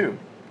number 2.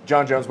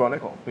 John Jones, Bo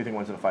Nickel. Who do you think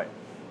wins in a fight?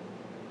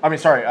 I mean,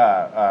 sorry,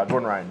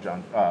 Gordon Ryan,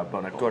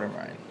 Bo Nickel. Gordon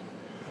Ryan.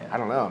 Yeah. I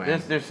don't know,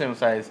 man. They're similar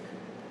size.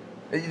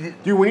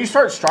 Dude, when you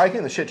start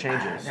striking, the shit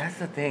changes. That's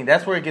the thing.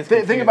 That's where it gets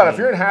confusing. Think about it. If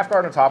you're in half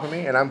guard on top of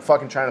me and I'm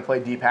fucking trying to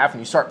play deep half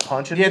and you start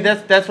punching me,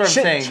 that's what I'm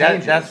saying.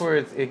 That's where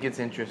it gets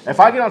interesting.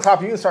 If I get on top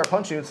of you and start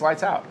punching you, it's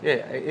lights out.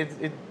 Yeah,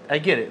 I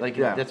get it. Like,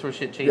 that's where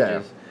shit changes.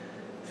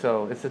 Yeah.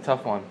 So it's a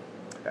tough one.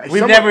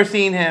 We've never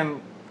seen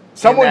him.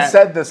 Someone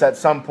said this at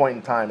some point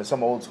in time, as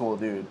some old school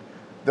dude.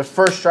 The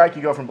first strike,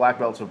 you go from black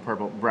belt to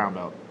brown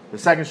belt. The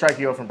second strike,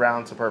 you go from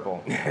brown to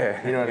purple.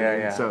 Yeah. You know what I mean?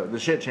 Yeah. So the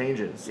shit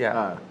changes.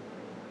 Yeah.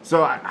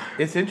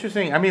 It's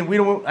interesting. I mean,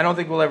 I don't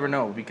think we'll ever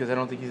know because I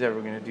don't think he's ever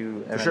going to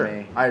do MMA. For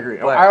sure. I agree.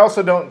 But I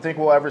also don't think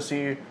we'll ever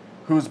see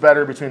who's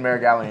better between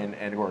Marigali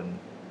and Gordon.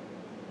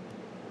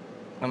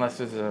 Unless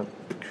there's a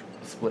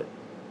split.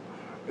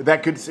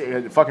 That could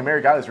fucking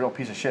Marigali's a real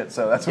piece of shit.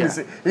 So that's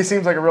what he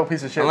seems like a real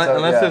piece of shit.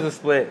 Unless there's a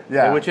split,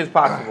 which is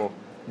possible.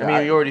 I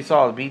mean, you already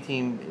saw the B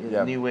team,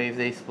 New Waves,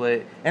 they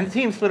split, and the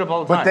team split up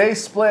all the time. But they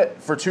split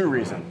for 2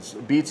 reasons.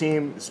 B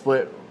team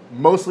split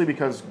mostly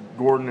because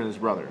Gordon and his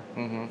brother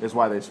is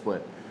why they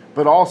split.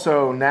 But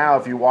also now,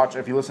 if you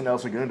listen to El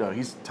Segundo,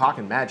 he's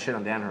talking mad shit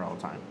on Danaher all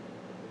the time.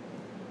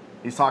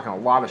 He's talking a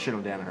lot of shit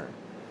on Danaher,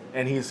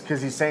 and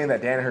because he's saying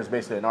that Danaher is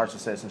basically a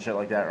narcissist and shit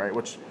like that, right?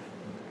 Which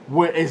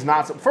is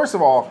not. First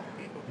of all,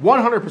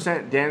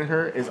 100%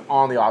 Danaher is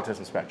on the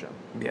autism spectrum.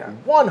 Yeah,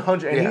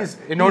 100. And he's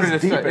in order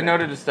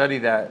to study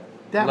that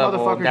level,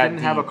 motherfucker didn't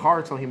have a car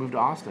until he moved to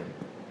Austin.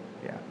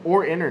 Yeah.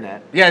 Or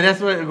internet. Yeah,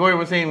 that's what Gordon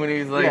was saying when he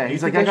was like, yeah,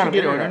 he's like, I should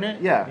get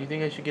internet? Yeah. You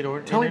think I should get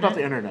internet? Tell me about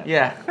the internet.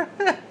 Yeah.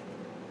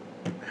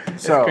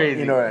 So, crazy.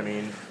 You know what I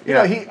mean?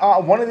 Yeah. You know,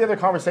 one of the other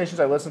conversations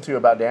I listened to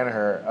about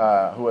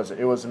Danaher,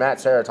 it was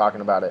Matt Serra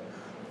talking about it,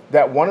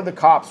 that one of the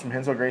cops from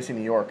Hensel Gracie,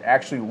 New York,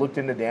 actually looked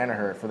into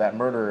Danaher for that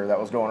murder that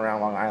was going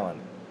around Long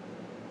Island.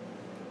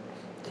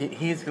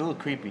 He's a little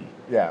creepy.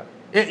 Yeah.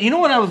 You know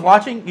what I was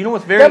watching? You know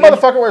what's very... That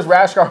motherfucker wears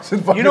rash guards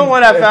and fucking... You know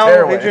what I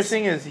found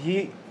interesting is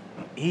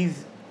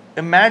he's...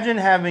 Imagine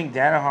having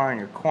Danaher in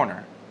your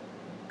corner,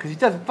 because he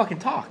doesn't fucking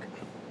talk.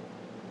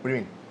 What do you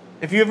mean?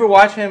 If you ever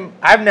watch him,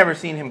 I've never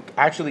seen him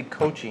actually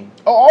coaching.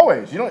 Oh,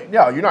 always. You're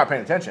not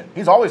paying attention.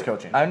 He's always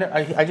coaching.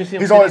 I just see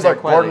him. He's always like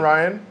quietly. Gordon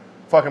Ryan,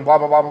 fucking blah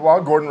blah blah blah blah.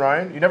 Gordon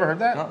Ryan. You never heard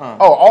that?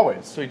 Oh,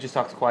 always. So he just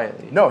talks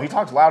quietly. No, he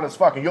talks loud as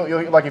fuck. And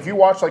you'll like if you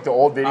watch like the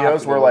old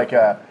videos where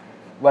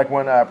like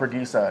when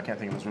Perguisa, I can't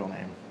think of his real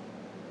name,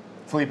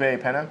 Felipe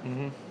Pena.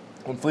 Mm-hmm.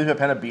 When Felipe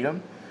Pena beat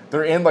him.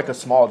 They're in like a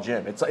small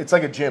gym. It's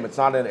like a gym. It's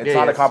not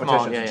a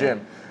competition. Small, it's a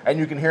gym. And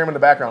you can hear him in the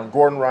background.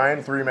 Gordon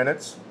Ryan, 3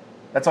 minutes.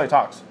 That's how he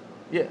talks.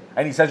 Yeah.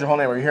 And he says your whole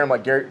name. Or you hear him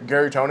like Gary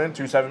Tonin,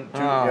 272.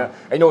 Yeah.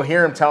 And you'll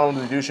hear him telling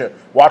him to do shit.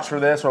 Watch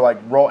for this or like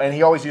roll. And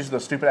he always uses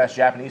those stupid ass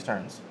Japanese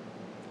terms.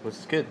 Which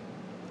is good.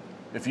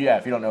 If you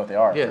don't know what they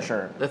are, for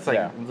sure. That's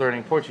like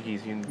learning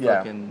Portuguese.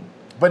 Fucking...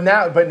 But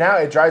now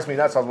it drives me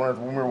nuts. I was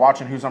wondering when we were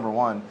watching Who's Number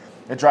One.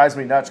 It drives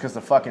me nuts because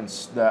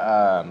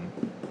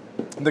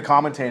the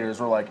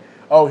commentators were like,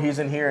 oh, he's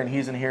in here and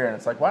he's in here, and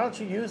it's like, why don't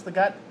you use the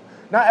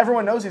Not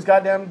everyone knows these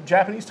goddamn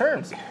Japanese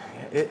terms.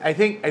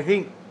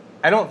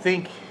 I don't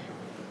think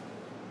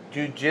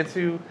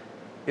Jiu-Jitsu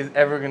is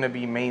ever gonna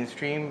be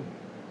mainstream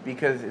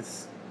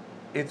because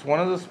it's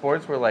one of those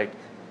sports where like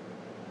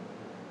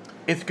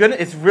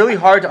it's really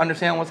hard to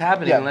understand what's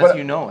happening unless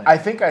you know it. I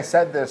think I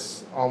said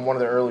this on one of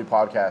the early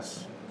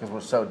podcasts because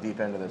we're so deep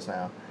into this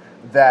now.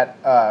 That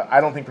I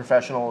don't think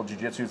professional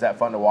jiu-jitsu is that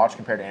fun to watch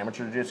compared to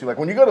amateur jiu-jitsu. Like,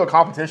 when you go to a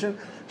competition,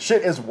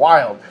 shit is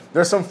wild.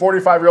 There's some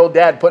 45-year-old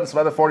dad putting some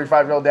other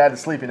 45-year-old dad to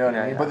sleep, you know what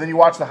I mean? Yeah. But then you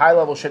watch the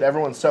high-level shit,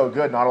 everyone's so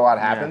good, not a lot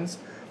happens.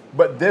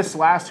 But this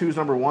last Who's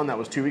Number One that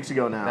was 2 weeks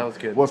ago now That was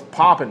good. was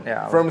popping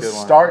from was a good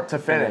one. start to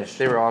finish.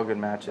 They were all good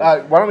matches. Why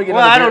don't we get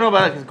well, another I don't beer? know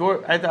about that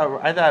because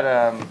I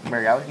thought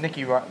Mary Alley?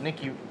 Nikki You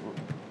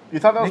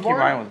thought that was boring?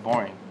 Ryan was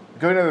boring.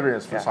 Go get another beer.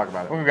 Let's talk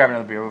about it. We're gonna grab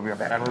another beer. We'll be right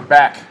back. And we're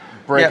back.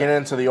 Breaking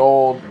into the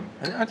old...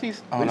 Aren't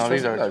these? Oh, no,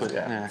 these are Twister.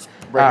 Yeah.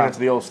 Breaking into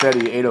the old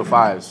steady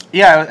 805s.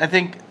 Yeah,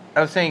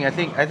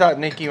 I thought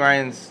Nikki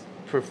Ryan's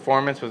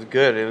performance was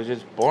good. It was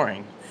just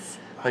boring.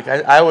 Like,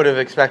 I would have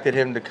expected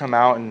him to come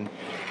out and...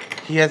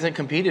 He hasn't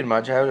competed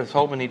much. I was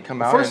hoping he'd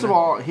come out. First of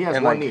all, he has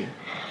one knee.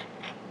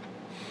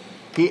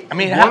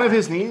 One of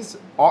his knees,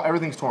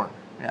 everything's torn.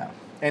 Yeah.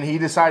 And he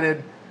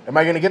decided, am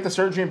I going to get the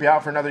surgery and be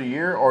out for another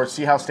year or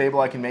see how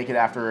stable I can make it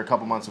after a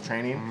couple months of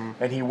training? Mm-hmm.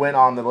 And he went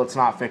on the let's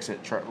not fix it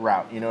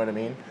route. You know what I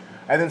mean?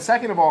 And then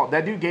second of all,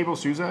 that dude Gabriel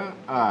Souza,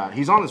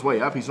 he's on his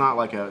way up. He's not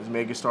like a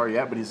mega star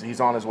yet, but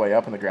he's on his way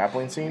up in the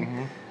grappling scene.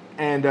 Mm-hmm.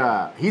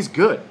 And he's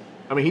good.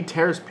 I mean, he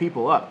tears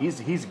people up.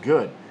 He's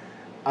good.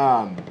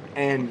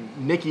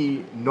 And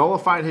Nikki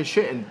nullified his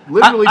shit and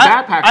literally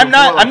backpacked him.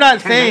 I'm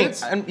not saying.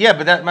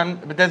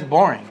 But that's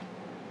boring.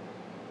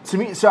 To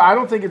me, so I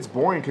don't think it's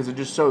boring because it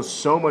just shows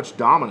so much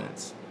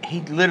dominance.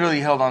 He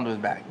literally held onto his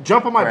back.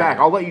 Jump on my back.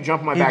 I'll let you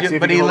jump on my back.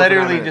 But he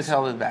literally just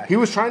held his back. He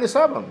was trying to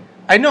sub him.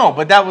 I know,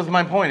 but that was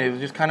my point. It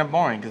was just kind of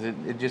boring because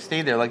it just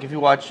stayed there. Like if you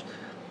watch.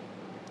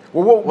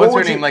 Well, what's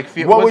her name? Like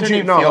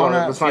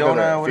Fiona. Fiona.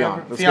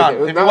 If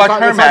you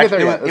watch her match,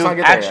 it was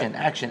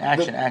action.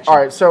 All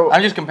right, so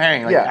I'm just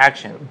comparing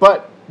action.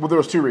 But there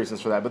was two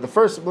reasons for that. But the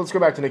first, let's go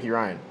back to Nikki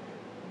Ryan.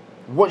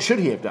 What should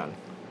he have done?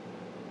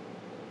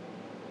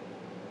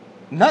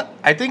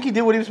 I think he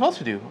did what he was supposed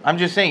to do. I'm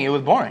just saying it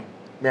was boring.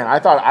 Man, I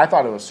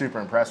thought it was super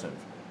impressive.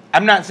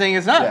 I'm not saying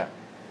it's not. Yeah.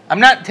 I'm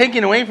not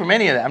taking away from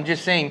any of that. I'm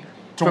just saying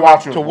to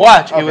watch,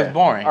 it was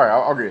boring. All right,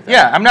 I'll agree with that.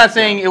 Yeah, I'm not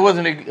saying it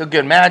wasn't a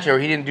good match or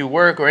he didn't do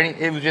work or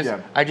anything. It was just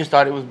I just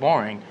thought it was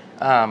boring.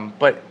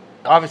 But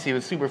obviously it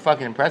was super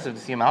fucking impressive to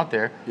see him out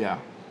there. Yeah.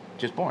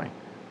 Just boring.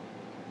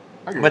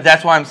 I agree. But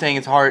that's why I'm saying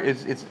it's hard.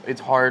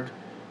 It's hard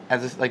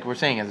as like we're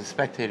saying as a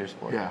spectator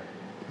sport. Yeah.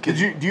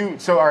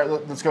 So all right,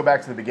 let's go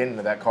back to the beginning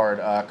of that card.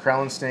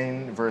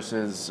 Krellenstein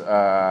versus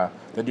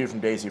the dude from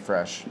Daisy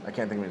Fresh. I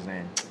can't think of his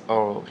name.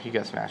 Oh, he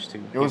got smashed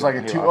too. It was like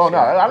a two. Oh no,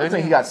 I don't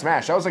think he got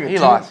smashed. That was like a he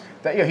lost.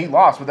 He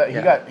lost, but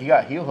he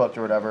got heel hooked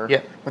or whatever.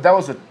 Yeah. But that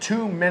was a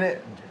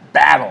 2-minute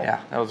battle.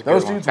 Yeah, that was a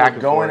Those good dudes one. were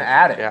going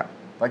at it. Yeah.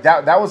 Like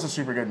that was a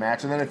super good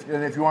match. And then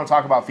if you want to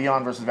talk about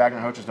Fionn versus Wagner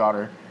Hocha's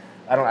daughter,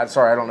 I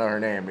don't know her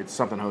name. It's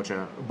something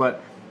Hocha,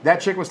 but. That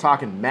chick was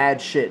talking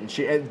mad shit,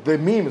 and the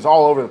meme is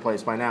all over the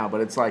place by now. But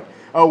it's like,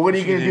 oh, what are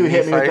you gonna do?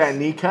 Hit me with that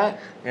knee cut?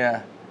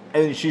 Yeah.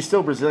 And she's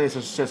still Brazilian, so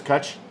she says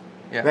 "Kutch."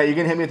 Yeah. That you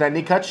gonna hit me with that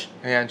knee cut?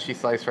 Yeah, and she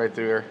sliced right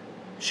through her.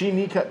 She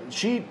knee cut.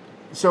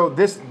 So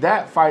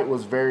that fight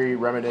was very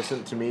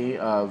reminiscent to me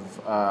of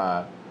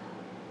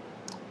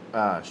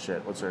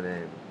what's her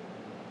name?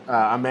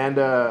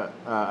 Amanda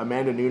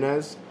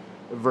Nunes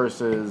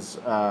versus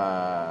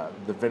the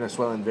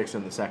Venezuelan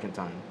Vixen the second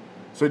time.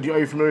 So are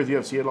you familiar with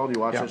UFC at all? Do you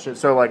watch that shit?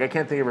 So like I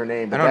can't think of her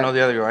name. But I don't know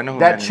the other girl. I know who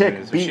that Amanda chick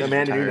Nunes is, beat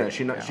Amanda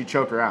Nunes. She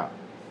choked her out,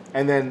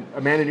 and then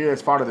Amanda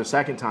Nunes fought her the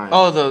second time.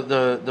 Oh,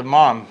 the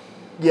mom.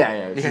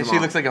 Yeah. She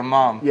looks like a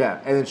mom.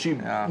 Yeah, and then she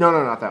no,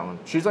 not that one.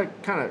 She's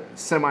like kind of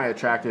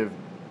semi-attractive,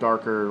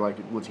 darker, like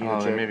Latina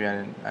chick. Maybe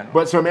I don't.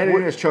 But so Amanda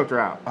Nunes choked her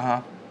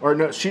out. Or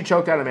no, she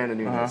choked out Amanda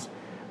Nunes.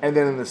 And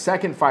then in the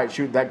second fight,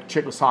 that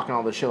chick was talking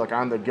all this shit like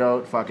I'm the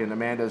GOAT. Fucking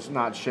Amanda's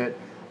not shit.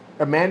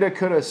 Amanda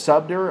could have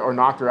subbed her or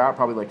knocked her out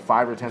probably like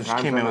 5 or 10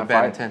 times. Came in with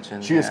bad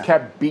intentions. She just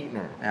kept beating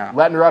her,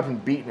 letting her up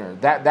and beating her.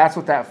 That's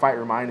what that fight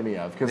reminded me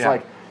of. Because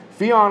like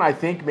Fionn, I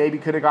think maybe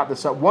could have got the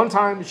sub. One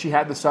time she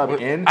had the sub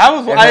in.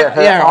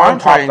 Her arm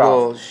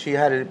triangle. She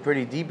had it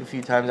pretty deep a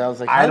few times. I was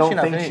like, I don't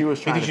think she was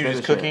trying to finish it. You think she was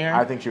just cooking her?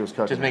 I think she was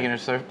cooking. Just making her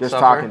suffer. Just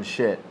talking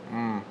shit.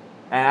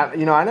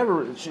 And I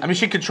never.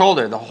 She controlled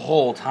her the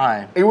whole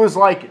time. It was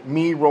like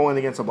me rolling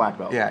against a black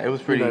belt. Yeah, it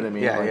was pretty. You know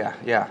what I mean?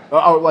 Yeah.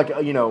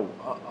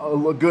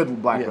 A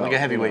good black belt. Like a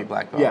heavyweight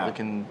black belt. Yeah. That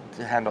can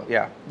handle.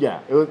 Yeah.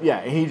 Yeah. It was.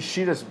 Yeah.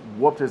 She just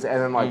whooped his,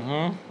 and then like,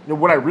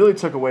 what I really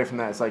took away from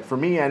that is like, for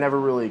me, I never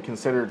really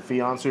considered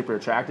Fionn super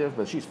attractive,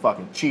 but she's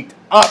fucking cheeked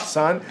up,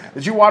 son.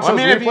 Did you watch those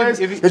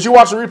replays? Did you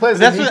watch the replays?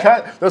 That he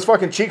cut those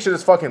fucking cheeks are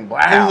just fucking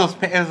black. It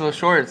was those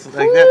shorts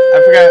like that.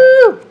 I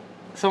forgot.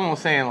 Someone was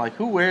saying, like,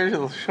 who wears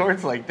those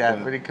shorts like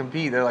that when they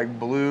compete? They're, like,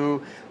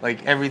 blue,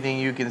 like, everything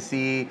you can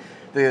see.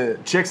 The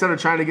chicks that are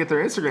trying to get their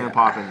Instagram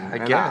popping. I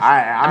guess.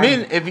 I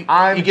mean, if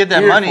you get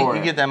that money,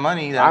 you get that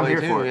money that way,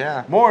 too.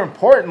 Yeah. More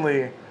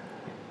importantly,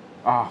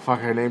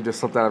 her name just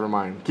slipped out of her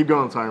mind. Keep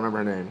going until I remember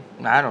her name.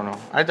 I don't know.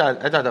 I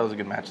thought that was a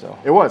good match, though.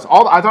 It was.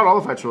 I thought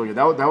all the fights were really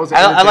good. That was.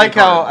 I like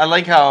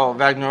how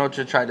Wagner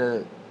Rocha tried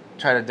to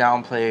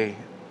downplay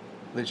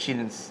that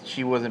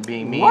she wasn't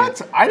being mean.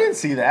 What? I didn't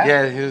see that.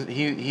 Yeah,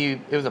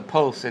 it was a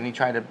post, and he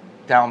tried to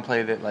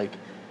downplay that. Like,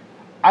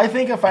 I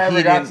think if I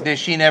ever got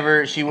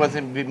she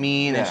wasn't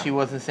mean, and she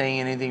wasn't saying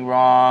anything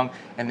wrong,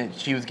 and that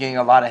she was getting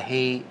a lot of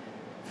hate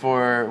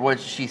for what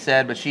she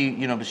said, but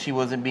she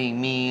wasn't being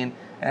mean,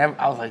 And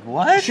I was like,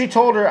 what? She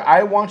told her,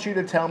 I want you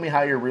to tell me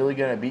how you're really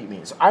going to beat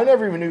me. So I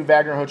never even knew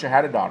Wagner Hocha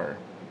had a daughter.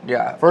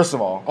 Yeah. First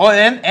of all. Oh,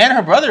 and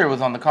her brother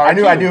was on the card,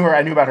 I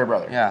knew about her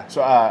brother. Yeah.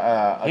 So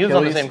he was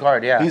on the same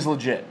card, yeah. He's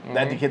legit.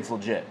 That the kid's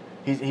legit.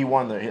 He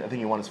won I think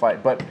he won his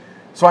fight. But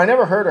so I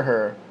never heard of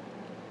her.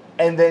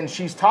 And then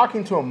she's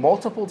talking to a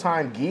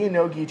multiple-time gi and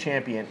no-gi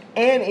champion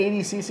and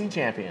ADCC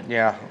champion.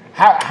 Yeah.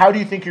 How do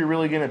you think you're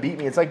really going to beat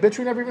me? It's like, bitch,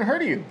 we never even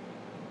heard of you.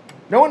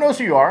 No one knows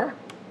who you are.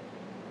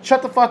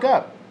 Shut the fuck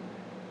up.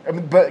 I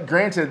mean, but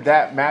granted,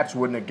 that match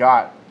wouldn't have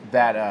got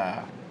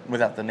that...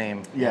 without the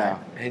name. Yeah.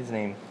 His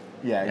name.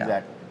 Yeah,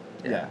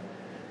 exactly. Yeah.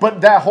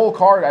 But that whole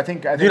card, I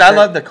think... Dude, I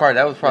loved the card.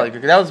 That was probably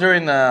good. That was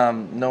during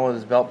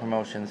Noah's belt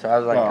promotion. So I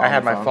was like, I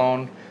had my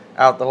phone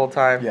out the whole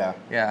time. Yeah.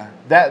 Yeah.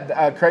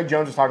 That Craig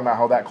Jones was talking about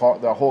how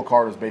the whole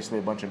card was basically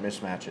a bunch of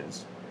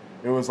mismatches.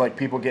 It was like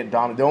people getting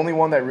dominated. The only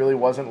one that really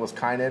wasn't was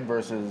Kynan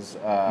versus...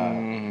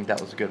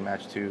 that was a good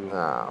match, too.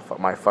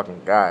 My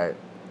fucking guy.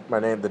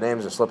 The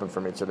names are slipping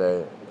for me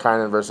today.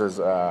 Kynan versus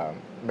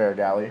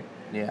Marigali.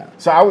 Yeah.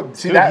 So I would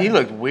see Dude, that. he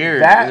looked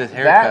weird that, with his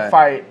haircut. That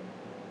fight,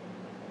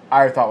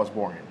 I thought was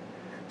boring.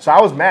 So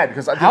I was mad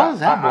because how was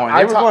that boring?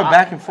 They were going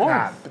back and forth.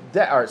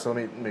 All right, so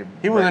let me.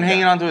 He wasn't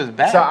hanging onto his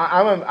back. So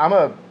I'm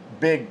a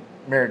big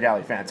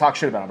Marigali fan. I talk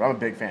shit about him, but I'm a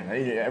big fan.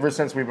 Ever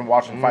since we've been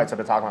watching fights, I've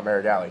been talking about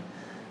Marigali.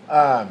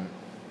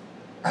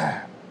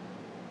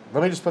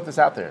 Let me just put this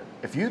out there.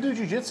 If you do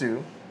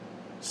jiu-jitsu,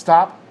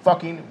 stop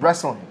fucking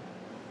wrestling.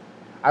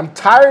 I'm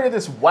tired of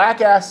this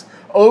whack-ass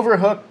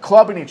overhook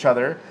clubbing each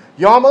other.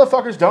 Y'all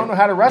motherfuckers don't know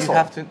how to wrestle.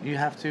 You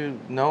have to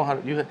know how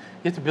to... You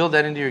have to build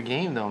that into your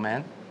game, though,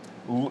 man.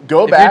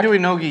 Go back. If you're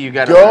doing no-gi, you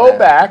got to go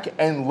back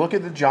and look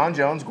at the John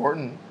Jones,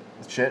 Gordon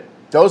shit.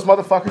 Those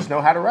motherfuckers know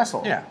how to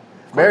wrestle. Yeah.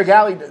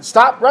 Marigali,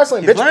 stop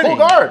wrestling, bitch. Learning.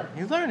 Pull guard.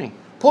 He's learning.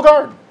 Pull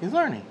guard. He's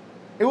learning.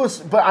 It was,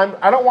 but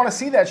I don't want to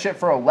see that shit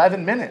for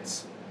 11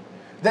 minutes.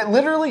 That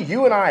literally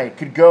you and I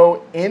could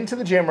go into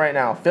the gym right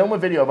now, film a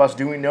video of us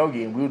doing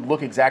no-gi, and we would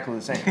look exactly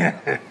the same.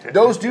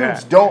 Those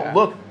dudes don't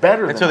look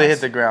better until than they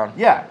us. hit the ground.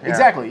 Yeah,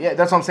 exactly. Yeah,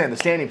 that's what I'm saying, the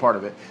standing part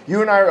of it. You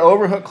and I are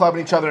overhook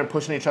clubbing each other and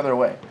pushing each other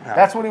away. Yeah.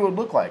 That's what it would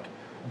look like.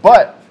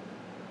 But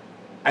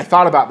I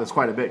thought about this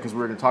quite a bit because we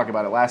were going to talk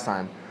about it last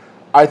time.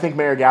 I think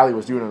Marigali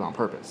was doing it on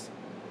purpose.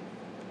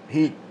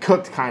 He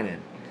cooked Kynan.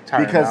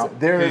 Because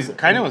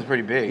Kynan was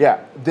pretty big.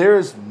 Yeah,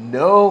 there's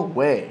no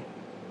way,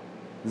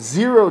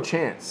 zero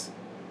chance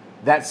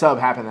that sub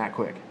happened that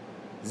quick.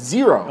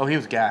 Zero. Oh, he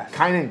was gassed.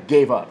 Kynan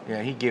gave up.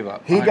 Yeah, he gave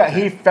up. 100%.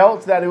 He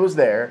felt that it was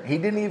there. He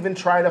didn't even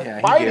try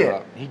to fight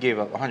it. He gave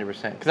up 100%.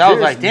 Because I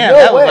was like, damn,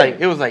 that was like,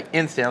 it was like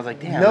instant. I was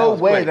like, damn, no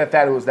way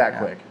that it was that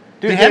quick.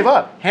 Dude, he gave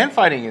up. Hand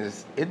fighting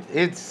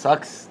it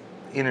sucks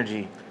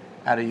energy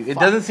out of you. It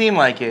doesn't seem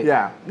like it.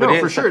 Yeah, no,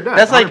 for sure it does.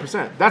 That's 100%.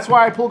 like, that's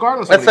why I pull guard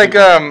on that's like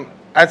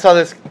I saw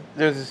this.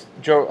 There's this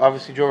Joe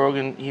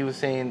Rogan. He was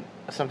saying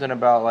something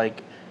about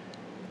like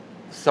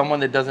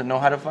someone that doesn't know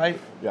how to fight.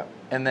 Yeah.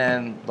 And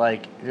then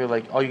like you're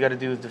like, all you got to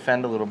do is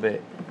defend a little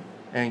bit,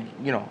 and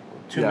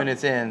 2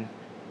 minutes in,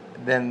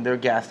 then they're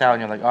gassed out,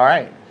 and you're like, all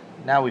right,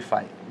 now we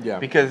fight. Yeah.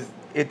 Because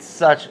it's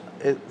such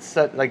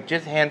like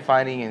just hand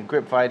fighting and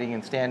grip fighting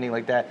and standing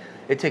like that.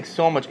 It takes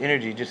so much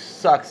energy, just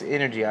sucks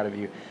energy out of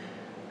you.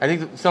 I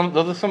think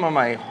those are some of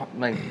my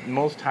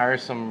most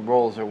tiresome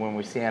roles are when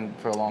we stand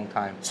for a long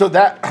time. So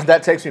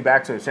that takes me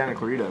back to Santa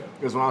Clarita,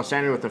 because when I was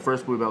standing with the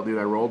first blue belt dude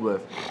I rolled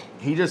with,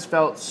 he just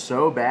felt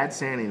so bad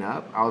standing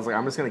up. I was like,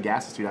 I'm just going to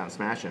gas this dude out and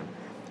smash him.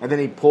 And then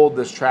he pulled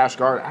this trash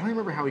guard. I don't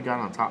remember how he got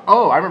on top.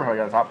 Oh, I remember how he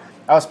got on top.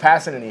 I was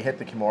passing and he hit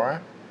the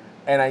Kimura.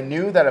 And I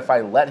knew that if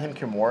I let him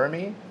Kimura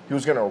me, he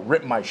was going to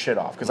rip my shit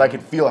off because I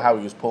could feel how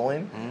he was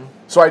pulling. Mm-hmm.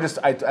 So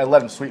I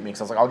let him sweep me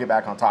because I was like, I'll get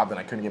back on top. Then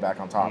I couldn't get back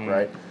on top,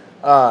 right?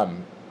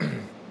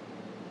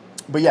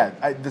 But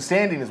yeah, the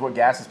standing is what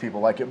gasses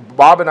people. Like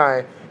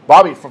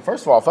Bobby,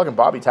 first of all, fucking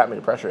Bobby tapped me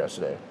to pressure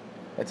yesterday.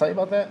 Did I tell you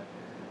about that?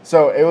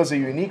 So it was a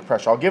unique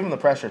pressure. I'll give him the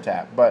pressure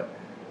tap, but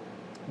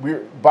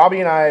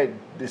Bobby and I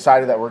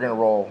decided that we're going to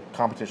roll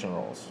competition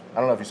rolls. I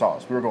don't know if you saw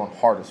us. We were going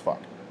hard as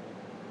fuck.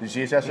 Did you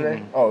see us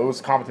yesterday? Mm-hmm. Oh, it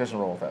was a competition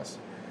roll with us.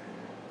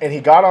 And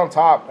he got on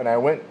top, and I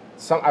went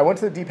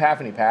to the deep half,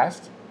 and he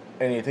passed,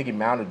 and I think he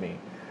mounted me.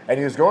 And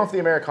he was going for the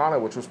Americana,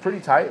 which was pretty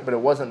tight, but it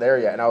wasn't there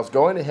yet. And I was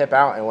going to hip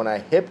out, and when I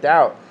hipped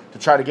out to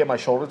try to get my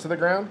shoulder to the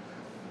ground,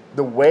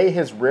 the way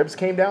his ribs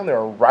came down, they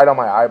were right on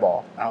my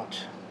eyeball.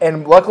 Ouch.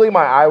 And luckily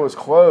my eye was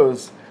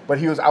closed, but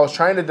I was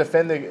trying to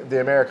defend the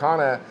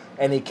Americana,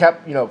 and he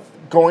kept,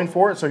 going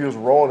for it, so he was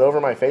rolling over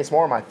my face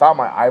more, and I thought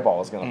my eyeball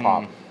was going to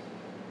pop.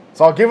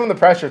 So I'll give him the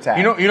pressure tap.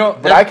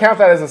 But I count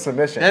that as a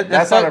submission.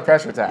 That's not a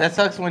pressure tap. That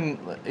sucks when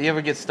you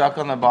ever get stuck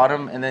on the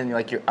bottom and then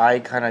like your eye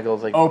kind of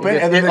goes like open,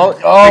 and then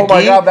oh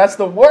my god, that's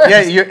the worst. Yeah,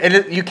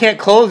 you can't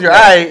close your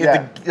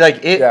eye.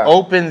 It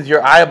opens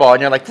your eyeball,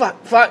 and you're like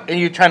fuck, and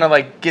you're trying to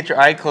like get your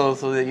eye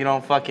closed so that you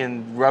don't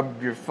fucking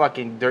rub your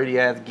fucking dirty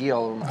ass gi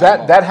all over my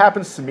eyeball. That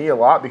happens to me a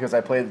lot because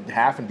I play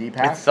half and deep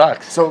half. It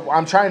sucks. So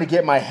I'm trying to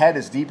get my head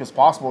as deep as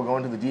possible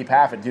going to the deep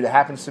half, and dude, it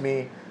happens to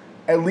me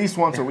At least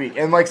once a week.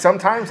 And like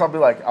sometimes I'll be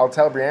like, I'll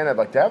tell Brianna,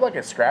 like, do I have like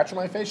a scratch on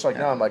my face? She's like,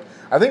 no. I'm like,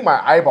 I think my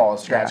eyeball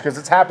is scratched because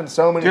it's happened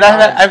so many Dude,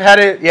 times. I've had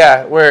it,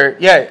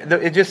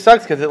 it just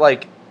sucks because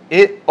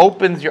it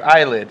opens your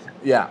eyelid.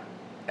 Yeah.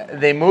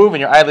 They move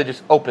and your eyelid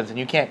just opens and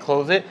you can't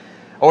close it.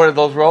 Or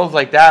those rolls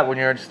like that, when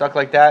you're stuck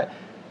like that,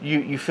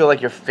 you feel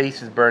like your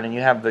face is burning. You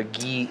have the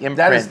gi imprint.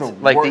 That is the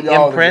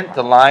imprint,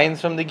 the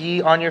lines from the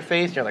gi on your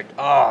face. You're like,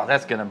 oh,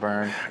 that's going to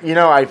burn. You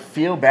know, I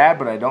feel bad,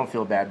 but I don't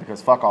feel bad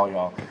because fuck all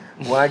y'all.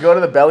 When I go to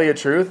the Belly of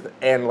Truth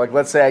and, like,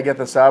 let's say I get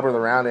the sub or the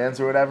round ends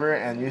or whatever,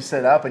 and you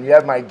sit up and you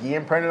have my gi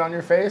imprinted on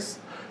your face,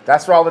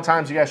 that's for all the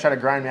times you guys try to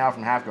grind me out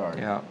from half guard.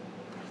 Yeah.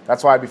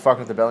 That's why I'd be fucking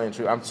with the Belly of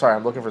Truth. I'm sorry,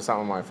 I'm looking for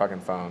something on my fucking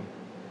phone.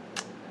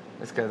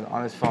 This guy's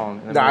on his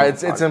phone. No,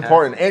 it's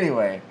important.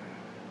 Anyway,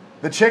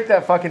 the chick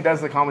that fucking does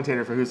the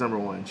commentator for Who's Number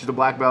One, she's a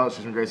black belt.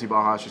 She's from Gracie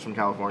Baja. She's from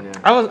California.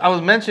 I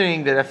was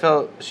mentioning that I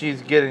felt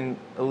she's getting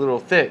a little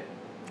thick.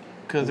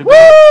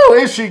 Woo!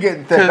 Is she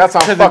getting thick? That's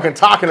what I'm fucking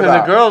talking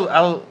about.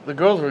 The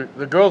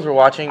girls were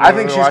watching. I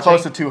think she's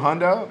close to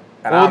 200.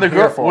 Well,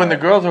 when the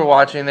girls were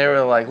watching, they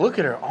were like, "Look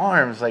at her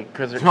arms!" Like,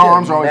 because her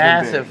arms are always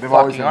massive big. They've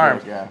always fucking been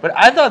arms. big, yeah. But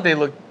I thought they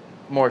looked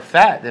more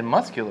fat than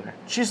muscular.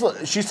 She's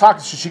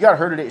talking. She got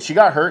hurt. She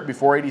got hurt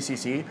before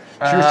ADCC. She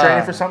was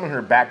training for something.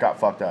 Her back got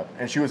fucked up,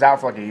 and she was out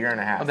for like a year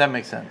and a half. Oh, that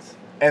makes sense.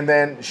 And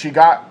then she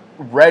got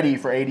ready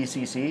for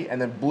ADCC,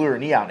 and then blew her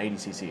knee out in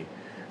ADCC.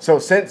 So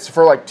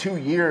for like 2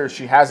 years,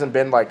 she hasn't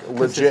been like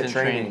legit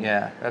training.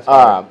 Yeah,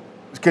 that's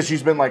because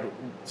she's been like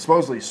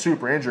supposedly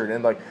super injured,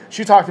 and like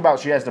she talked about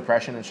she has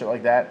depression and shit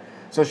like that.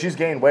 So she's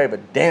gained weight,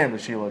 but damn,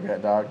 does she look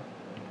good, dog?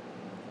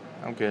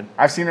 I'm good.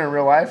 I've seen her in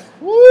real life.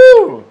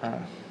 Woo!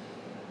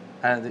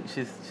 I don't think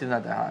she's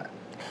not that hot.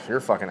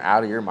 You're fucking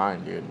out of your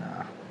mind, dude.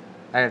 Nah,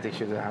 I didn't think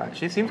she was that hot.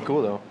 She seems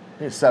cool though.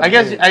 I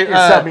guess you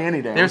sub me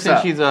any day. They're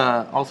saying she's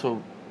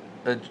also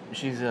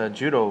she's a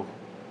judo.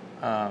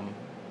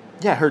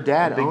 Yeah, her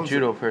dad a big owns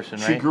judo person,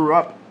 right? She grew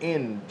up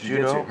in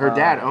judo. Her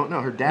dad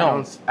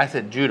owns. I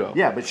said judo.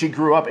 Yeah, but she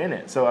grew up in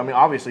it. So I mean,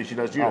 obviously she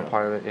does judo. Oh,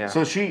 part of it, yeah.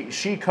 So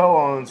she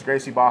co-owns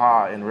Gracie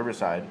Baja in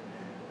Riverside,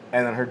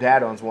 and then her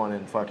dad owns one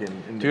in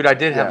fucking. Dude, I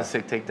did have a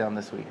sick takedown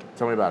this week.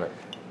 Tell me about it.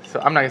 So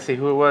I'm not gonna say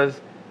who it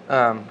was,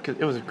 because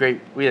it was a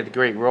great. We had a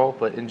great roll,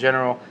 but in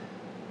general,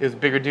 it was a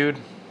bigger dude,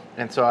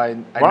 and so I.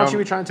 Why don't you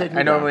be trying to take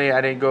me down? I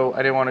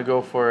didn't want to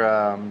go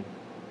for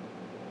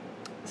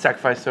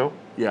sacrifice so.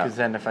 Yeah. Because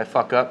then if I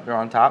fuck up, they're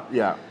on top.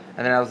 Yeah.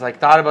 And then I was like,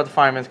 thought about the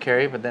fireman's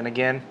carry, but then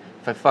again,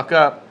 if I fuck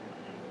up,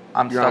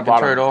 I'm stuck in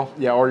turtle.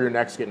 Yeah, or your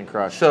neck's getting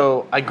crushed.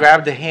 So I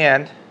grabbed a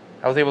hand.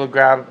 I was able to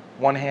grab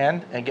one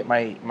hand and get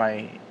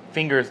my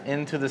fingers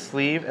into the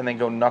sleeve and then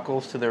go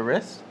knuckles to the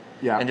wrist.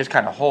 Yeah. And just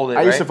kind of hold it.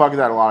 I used to fuck with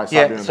that a lot. I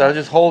stopped doing so I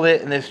just hold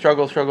it and then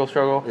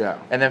struggle. Yeah.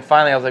 And then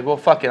finally I was like, well,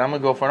 fuck it. I'm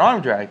going to go for an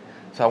arm drag.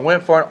 So I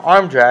went for an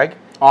arm drag.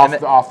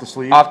 Off the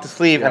sleeve? Off the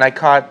sleeve. Yeah. And I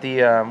caught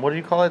the, what do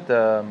you call it?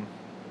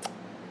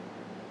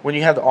 When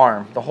you have the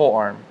arm, the whole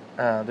arm.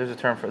 There's a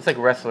term for it. It's like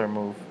a wrestler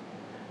move.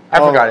 I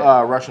forgot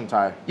it. Russian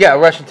tie. Yeah,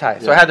 Russian tie.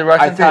 So I had the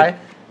Russian tie.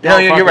 No,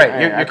 you're right.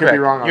 You're correct. Be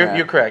wrong on that.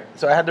 You're correct.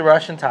 So I had the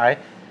Russian tie.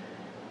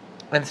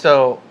 And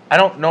so I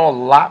don't know a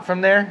lot from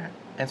there.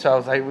 And so I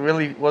was like,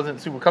 really wasn't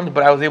super comfortable,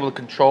 but I was able to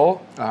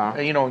control,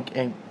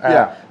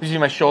 using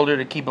my shoulder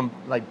to keep them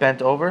like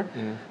bent over.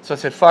 Mm-hmm. So I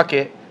said, fuck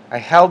it. I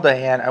held the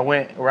hand. I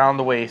went around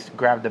the waist,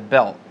 grabbed the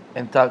belt,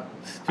 and tucked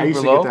super low. I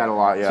used to get that a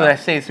lot, yeah. So I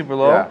stayed super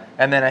low,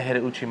 and then I hit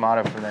an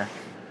Uchimata from there.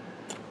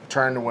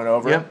 Turned and went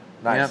over? Yep.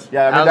 Nice. Yep.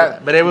 Yeah, I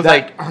mean, but it was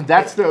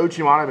that's the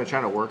Uchimata I've been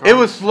trying to work on. It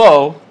was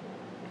slow,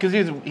 because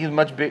he's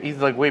much big. He's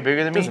like way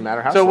bigger than me. Doesn't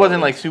matter how so slow it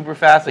wasn't it like is. super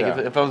fast. Like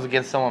if I was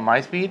against someone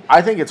my speed.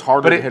 I think it's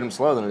harder to hit him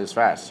slow than it is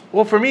fast.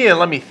 Well, for me, it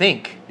let me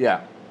think.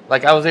 Yeah.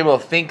 Like, I was able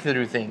to think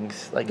through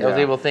things. Like, I was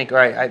able to think, all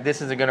right,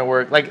 this isn't going to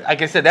work. Like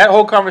I said, that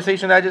whole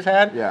conversation that I just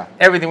had,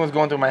 everything was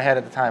going through my head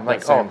at the time.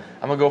 Like, I'm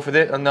going to go for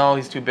this. Oh, no,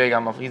 he's too big.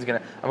 I'm going to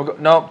go,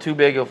 nope, too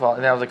big. He'll fall.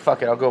 And then I was like,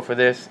 fuck it, I'll go for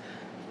this.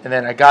 And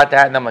then I got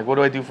that, and I'm like, what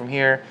do I do from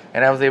here?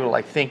 And I was able to,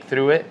 like, think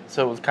through it.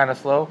 So it was kind of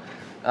slow,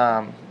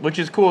 which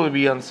is cool to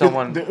be on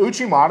someone. The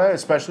Uchimata,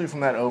 especially from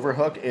that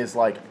overhook, is,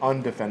 like,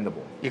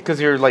 undefendable.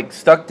 Because you're, like,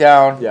 stuck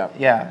down. Yeah.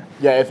 Yeah.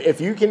 Yeah,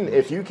 if you can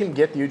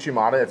get the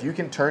Uchimata, if you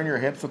can turn your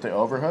hips with the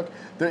overhook,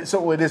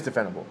 so it is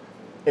defendable.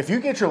 If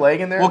you get your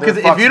leg in there, well, because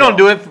if you don't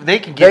do it, they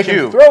can get you. They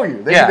can throw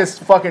you. They can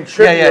just fucking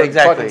trip you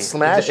exactly. fucking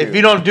smash you. If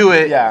you don't do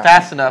it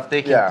fast enough,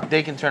 they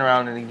can turn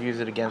around and use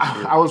it against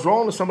you. I was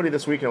rolling with somebody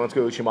this week and I went to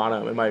go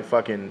Uchimata and my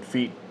fucking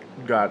feet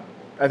got,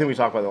 I think we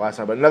talked about it last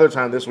time, but another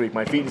time this week,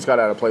 my feet just got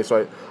out of place,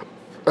 so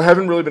I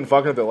haven't really been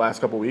fucking it the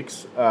last couple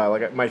weeks.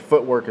 Like my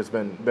footwork has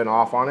been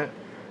off on it.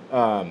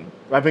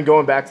 I've been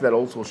going back to that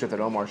old school shit that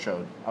Omar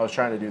showed. I was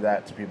trying to do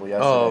that to people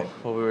yesterday. Oh,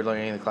 what we were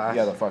learning in the class?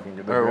 Yeah, the fucking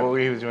good. Or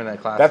what he was doing in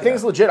that class. That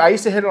thing's legit. I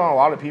used to hit it on a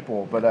lot of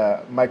people,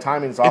 but my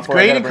timing's off. It's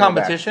great in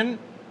competition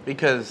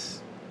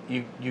because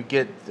you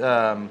get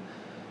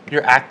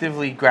you're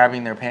actively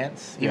grabbing their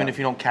pants. Even if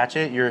you don't catch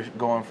it, you're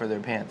going for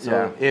their pants.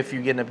 So if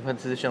you get in a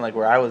position like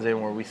where I was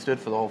in, where we stood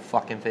for the whole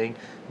fucking thing,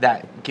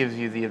 that gives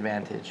you the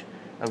advantage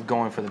of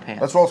going for the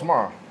pants. Let's roll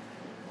tomorrow.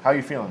 How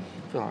you feeling?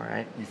 I feel all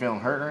right. You feeling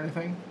hurt or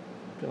anything?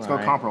 Let's All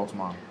go comp roll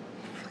tomorrow.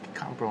 Fucking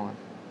comp rolling.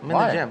 I'm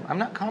Why? in the gym. I'm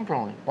not comp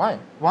rolling. Why?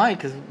 Why?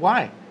 Because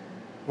why?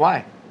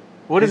 Why?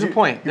 What is the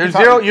point? There's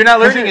talk- zero. You're not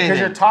learning anything. Because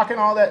you're talking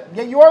all that.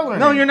 Yeah, you are learning.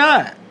 No, you're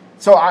not.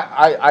 So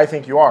I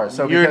think you are.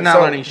 So You're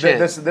not learning shit.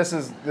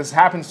 This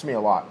happens to me a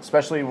lot,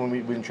 especially when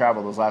we've been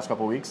traveling those last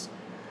couple of weeks.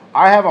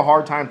 I have a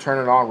hard time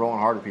turning on rolling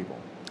hard at people.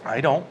 I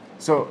don't.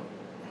 So,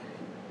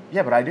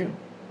 yeah, but I do.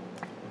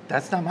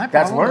 That's not my problem.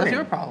 That's learning. That's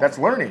your problem. That's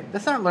learning.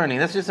 That's not learning.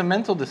 That's just a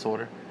mental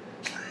disorder.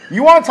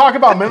 You want to talk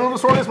about mental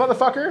disorders,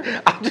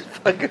 motherfucker? I'm just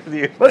fucking with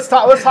you. Let's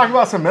talk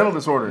about some mental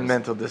disorders.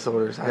 Mental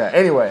disorders. Yeah.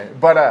 Anyway,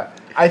 but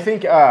I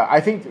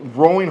think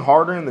rolling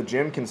harder in the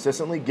gym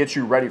consistently gets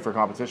you ready for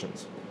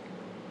competitions.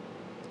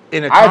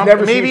 I've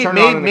never seen you turn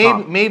on in a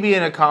comp. Maybe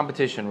in a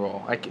competition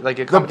role, like a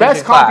competition The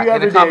best class. comp you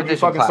ever did, you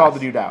fucking saw the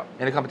dude out.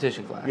 In a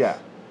competition class. Yeah.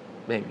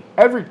 Maybe.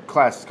 Every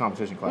class is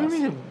competition class. What do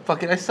you mean?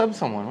 Fucking, I subbed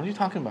someone. What are you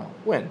talking about?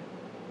 When?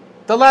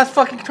 The last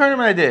fucking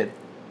tournament I did.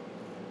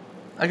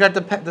 I got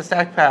the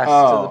stack pass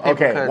to the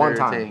paper cutter one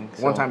time. thing.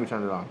 One time you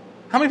turned it on.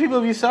 How many people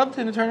have you subbed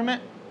in a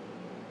tournament?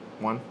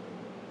 One.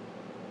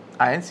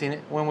 I hadn't seen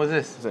it. When was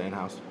this? It's an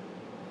in-house.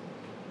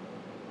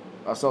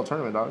 I'll sell a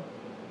tournament, dog.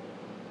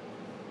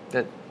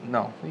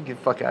 No, you get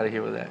the fuck out of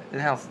here with that.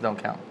 In-house don't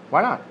count.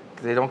 Why not?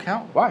 Because they don't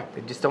count. Why?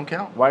 They just don't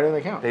count. Why don't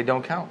they count? They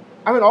don't count.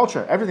 I'm an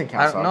ultra. Everything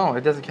counts. No,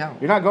 it doesn't count.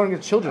 You're not going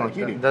against children like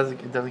you do. It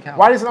doesn't count.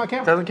 Why does it not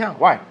count? It doesn't count.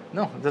 Why?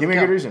 No, it doesn't Give me a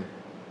count. good reason.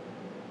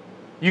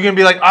 You can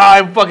be like,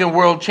 I'm fucking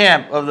world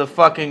champ of the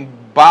fucking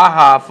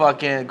Baja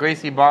fucking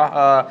Gracie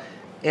Baja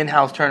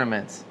in-house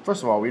tournaments.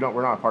 First of all, we're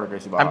not a part of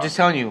Gracie Baja. I'm just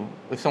telling you,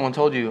 if someone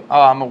told you,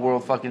 oh, I'm a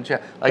world fucking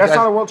champ. Like, That's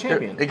not a world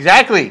champion.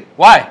 Exactly.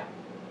 Why?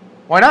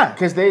 Why not?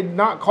 Because they're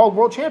not called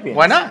world champions.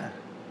 Why not?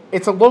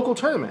 It's a local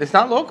tournament. It's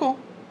not local.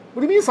 What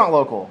do you mean it's not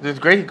local? There's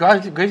Gracie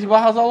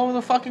Bajas all over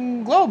the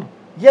fucking globe.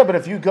 Yeah, but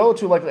if you go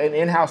to like an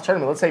in-house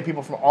tournament, let's say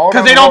people from all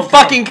Because around they the don't world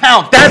fucking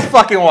count. That's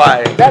fucking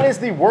why. That is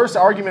the worst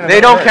argument. They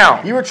don't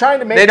count. You were trying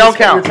to make. They don't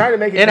count. You were trying to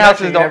make it.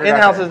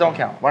 In-houses don't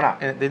count. Why not?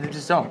 They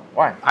just don't.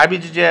 Why?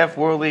 IBJJF,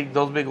 World League,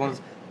 those big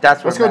ones. That's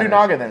what. Let's go do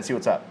Naga then. See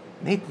what's up.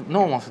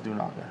 No one wants to do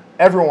Naga.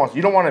 Everyone wants.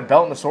 You don't want a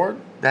belt and a sword.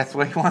 That's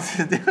what he wants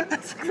to do.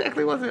 That's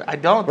exactly what I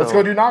don't. Let's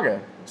go do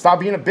Naga. Stop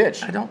being a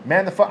bitch. I don't.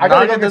 Man, the fuck. I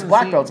gotta go against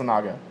black seem- belts in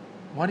Naga.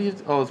 What do you?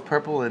 Oh, it's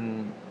purple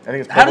and. I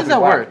think it's. How does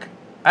purple that and black. work?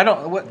 I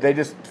don't. What? They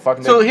just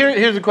fucking. So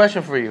here's a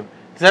question for you,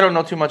 because I don't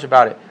know too much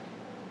about it.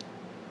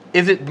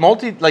 Is it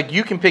like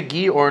you can pick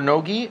gi or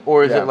no gi,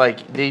 or is it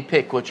like they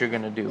pick what you're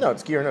gonna do? No,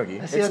 it's gi or no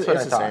gi. See, that's what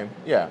I the thought. same.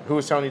 Yeah. Who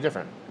was telling you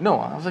different? No,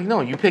 I was like, no,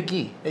 you pick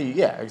gi.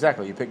 Yeah,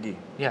 exactly. You pick gi.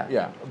 Yeah.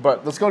 Yeah.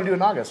 But let's go do a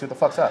Naga. See what the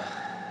fuck's up.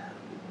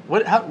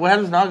 How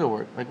does Naga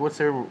work? Like, what's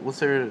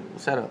their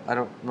setup? I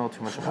don't know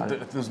too much about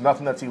it. There's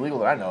nothing that's illegal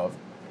that I know of.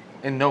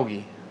 And no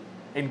gi.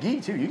 In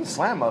gi too, you can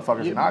slam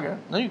motherfuckers in Naga.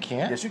 No, you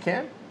can't. Yes, you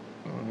can.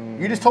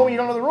 You just told me you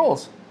don't know the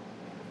rules.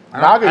 I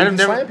Naga, you I've can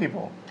never- slam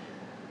people.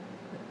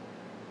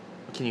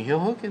 Can you heel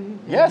hook in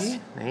Yes.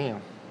 gi? Damn.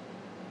 I'm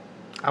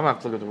gonna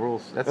have to look at the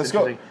rules. That's Let's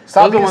go. interesting.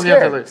 Stop Those are the being ones you have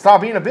to scared. learn.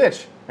 Stop being a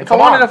bitch. And If I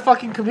wanted to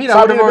fucking compete, I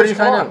Stop would have being a already bitch,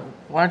 signed come up. on.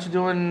 Why aren't you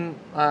doing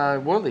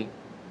World League?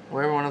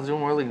 Where everyone else is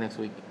doing World League next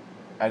week?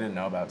 I didn't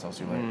know about it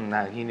until too late.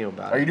 Nah, he knew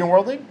about Are it. you doing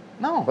World League?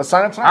 No. Let's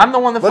sign up tonight. I'm the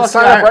one that Let's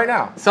fucking sign up right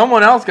now.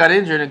 Someone else got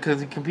injured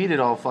because he competed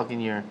all fucking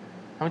year.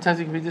 How many times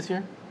did you compete this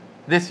year?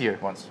 This year.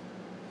 Once.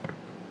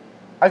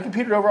 I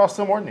competed overall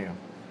still more than you.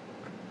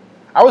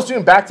 I was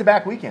doing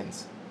back-to-back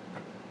weekends.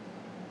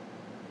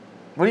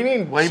 What do you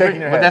mean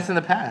shaking your head? But that's in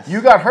the past.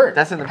 You got hurt.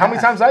 That's in the past. How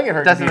many times did I get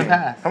hurt? That's in the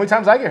competing? past. How many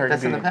times did I get hurt?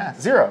 That's in the competing?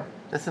 past. 0.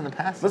 That's in the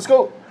past. Let's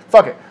go.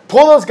 Fuck it.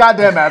 Pull those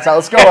goddamn mats out.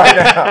 Let's go right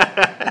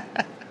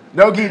now.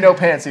 No gi, no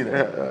pants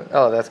either.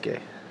 Oh, that's gay.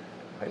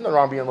 Ain't nothing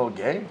wrong being a little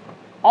gay.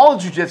 All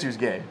of jiu-jitsu is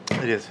gay.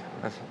 It is.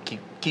 Keep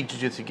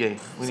jiu-jitsu gay.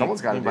 Someone's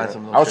got to do buy it.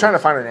 some of those I was trying to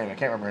shirts. find her name. I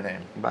can't remember her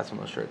name. Buy some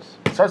of those shirts.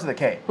 Starts with a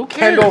K. Who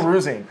cares? Kendall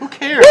Rusing. Who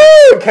cares?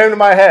 Woo! Came to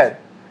my head.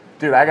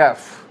 Dude, I got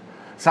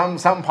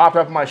something popped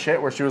up in my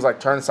shit where she was like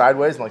turned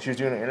sideways and like she was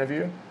doing an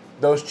interview.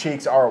 Those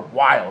cheeks are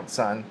wild,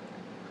 son.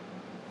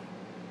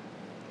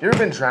 You ever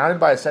been drowned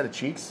by a set of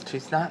cheeks?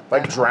 She's not.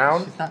 Like that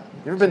drowned? hot. She's not.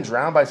 You ever been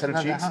drowned by a set of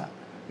not that cheeks? hot.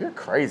 You're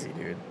crazy,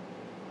 dude.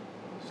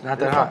 She's not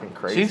You're that hot. fucking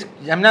crazy.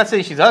 I'm not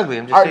saying she's ugly.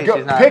 I'm just All right, saying go,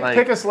 she's not pick, like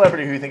pick a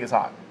celebrity who you think is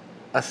hot.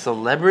 a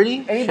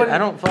celebrity. Anybody? Shit, I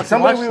don't fucking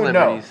somebody watch we would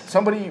know. celebrities.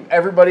 Somebody,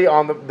 everybody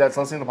that's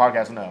listening to the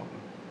podcast will know.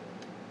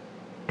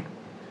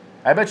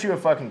 I bet you a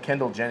fucking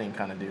Kendall Jenning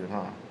kind of dude,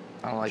 huh?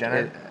 I don't like Jenner?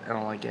 it. I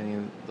don't like any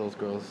of those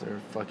girls. They're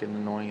fucking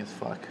annoying as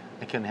fuck.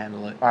 I couldn't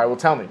handle it. All right, well,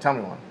 tell me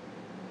one.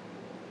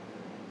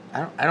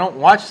 I don't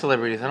watch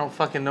celebrities. I don't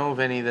fucking know of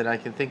any that I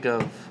can think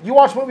of. You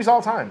watch movies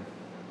all the time.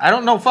 I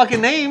don't know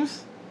fucking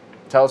names.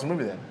 Tell us a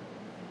movie then.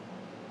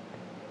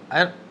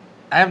 I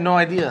have no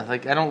idea.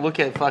 Like, I don't look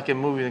at fucking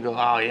movies and go,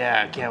 oh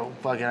yeah, I can't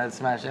fucking I'd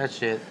smash that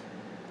shit.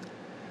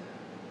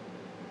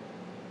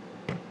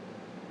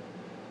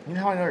 You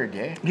know how I know you're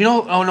gay? You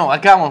know? Oh no, I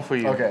got one for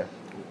you. Okay.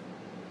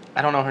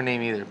 I don't know her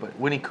name either, but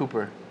Winnie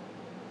Cooper.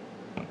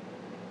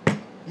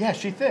 Yeah,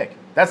 she's thick.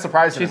 That's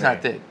surprising. She's to me.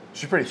 not thick.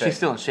 She's pretty thick. She's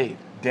still in shape.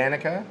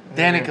 Danica.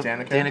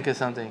 Danica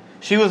something.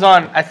 She was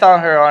on. I saw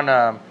her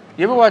on.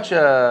 You ever watch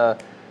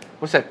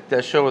what's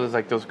that show where there's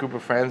like those group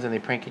of friends and they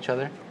prank each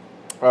other?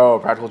 Oh,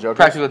 Practical Jokers.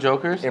 Practical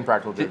Jokers.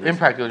 Impractical Jokers.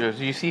 Impractical Jokers.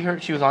 Did you see her?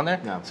 She was on there.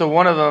 No. So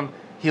one of them,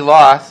 he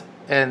lost,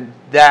 and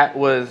that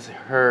was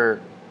her.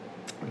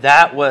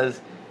 That was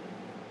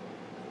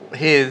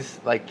his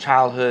like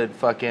childhood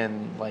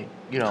fucking like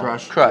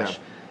crush. Yeah.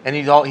 And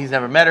he's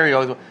never met her. He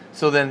always.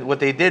 So then what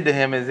they did to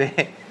him is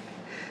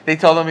they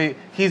told him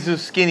he's a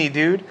skinny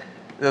dude,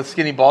 the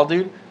skinny bald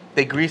dude.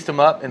 They greased him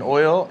up in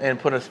oil and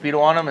put a Speedo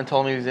on him and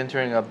told him he was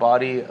entering a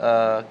body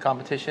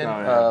competition,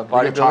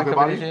 bodybuilding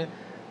competition.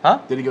 Huh?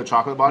 Did he go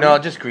chocolate body? No,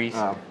 just grease.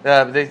 Oh.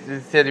 They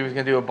said he was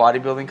gonna do a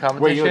bodybuilding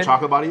competition. Wait, you know what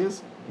chocolate body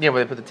is? Yeah,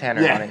 where they put the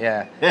tanner on it.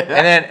 Yeah.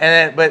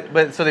 and then,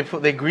 but so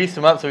they greased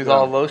him up so he's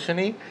all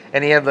lotiony,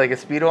 and he had like a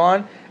Speedo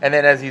on. And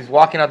then as he's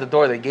walking out the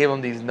door, they gave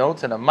him these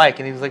notes and a mic,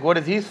 and he was like, "What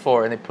is these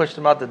for?" And they pushed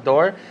him out the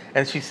door,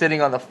 and she's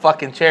sitting on the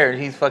fucking chair,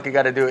 and he's fucking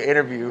got to do an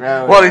interview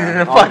while he's in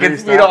a fucking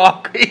Speedo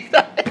all greased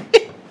up.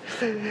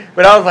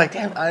 But I was like,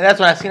 damn. That's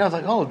when I seen. I was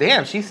like, oh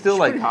damn, she's still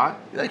like pretty hot.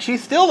 Like she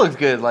still looks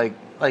good, like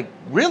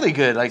really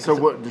good. Like so,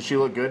 what did she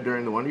look good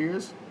during the Wonder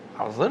Years?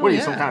 I was little. What are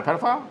you, some kind of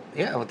pedophile?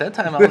 Yeah, at that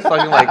time I was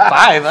fucking like 5.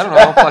 I don't know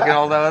how fucking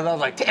old I was. I was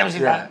like, damn,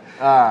 she's hot.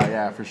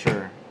 Yeah, for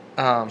sure.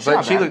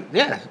 But she looked,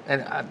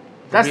 and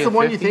that's the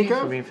one 50, you think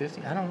of? For being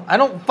 50, I don't know. I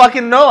don't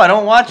fucking know. I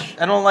don't watch.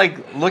 I don't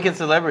like look at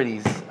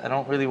celebrities. I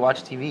don't really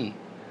watch TV.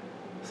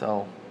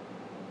 So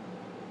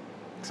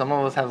some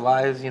of us have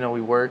lives.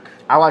 We work.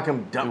 I like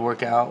them dumb. We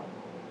work out.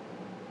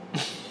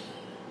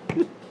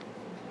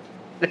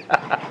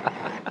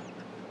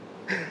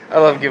 I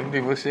love giving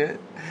people shit.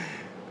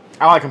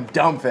 I like them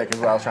dumb thick is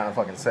what I was trying to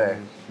fucking say.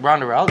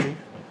 Ronda Rousey.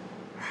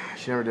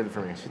 She never did it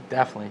for me.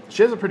 Definitely.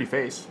 She has a pretty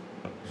face.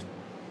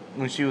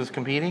 When she was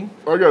competing?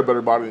 I got a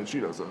better body than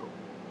she does, though.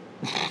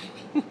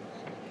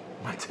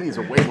 My titties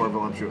are way more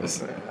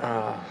voluptuous.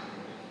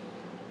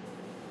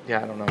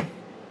 Yeah, I don't know.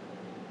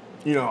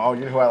 You know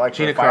who I like?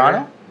 Gina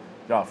Carano?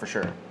 Oh, for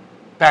sure.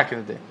 Back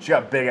in the day. She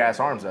got big ass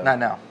arms, though. Not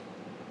now.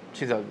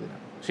 She's ugly now.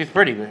 She's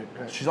pretty,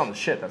 but she's on the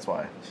shit. That's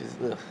why. She's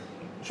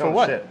for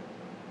what? Shit.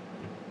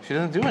 She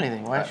doesn't do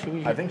anything. Why should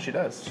we? I think she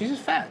does. She's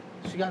just fat.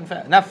 She's gotten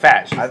fat. Not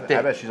fat. She's thick.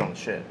 I bet she's on the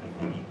shit.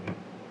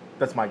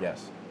 That's my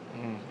guess.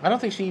 I don't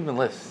think she even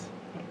lifts.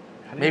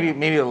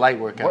 Maybe a light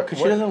workout because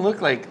she doesn't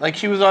look like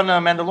she was on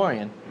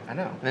Mandalorian. I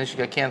know. And then she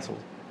got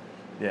canceled.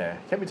 Yeah,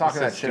 can't be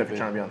talking that shit if you're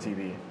trying to be on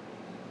TV.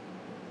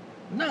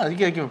 No, you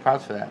gotta give them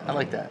props for that. I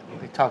like that.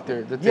 They talk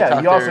their.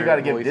 You also got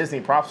to give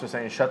Disney props for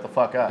saying shut the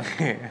fuck up.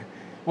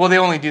 Well, they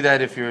only do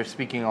that if you're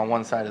speaking on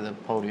one side of the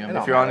podium.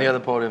 If you're on the other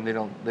podium,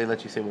 they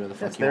let you say whatever the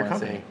fuck you want to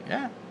say.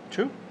 Yeah,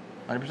 true.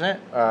 100%.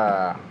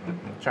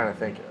 Trying to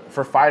think.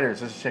 For fighters,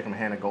 this chick from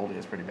Hannah Goldie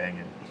is pretty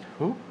banging.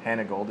 Who?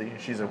 Hannah Goldie.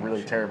 She's a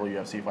really terrible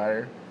UFC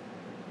fighter.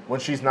 When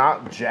she's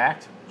not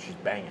jacked, she's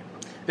banging.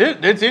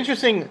 It's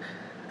interesting.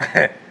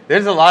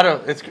 There's a lot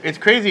of it's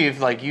crazy if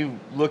like you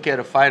look at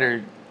a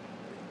fighter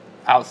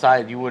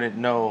outside, you wouldn't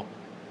know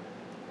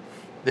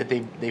that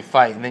they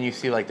fight, and then you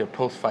see like their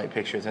post-fight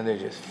pictures, and they're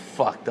just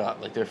fucked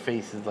up. Like their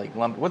face is like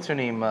lumpy. What's her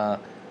name? What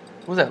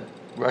was that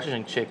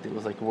Russian chick that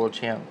was like world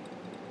champ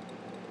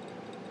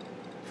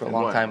for a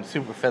long time?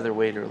 Super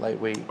featherweight or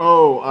lightweight.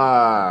 Oh,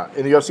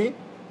 in the UFC?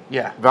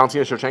 Yeah.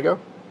 Valentina Shevchenko?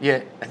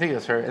 Yeah, I think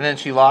that's her. And then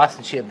she lost,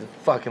 and she had the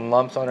fucking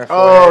lumps on her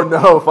forehead.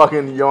 forehead. Oh, no,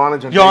 fucking Joanna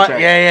Jędrzejczyk.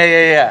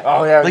 Yeah.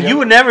 Oh, yeah. Like, you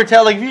would never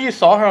tell, like, if you just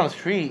saw her on the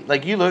street,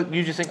 like, you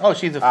just think, oh,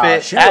 she's a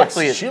fit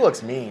athlete. She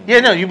looks mean. Yeah,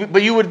 no,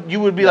 you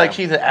would be like,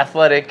 she's an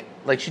athletic,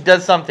 like, she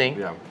does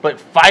something, but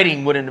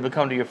fighting wouldn't have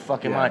come to your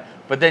fucking mind.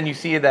 But then you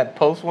see that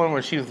post one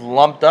where she was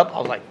lumped up, I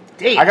was like,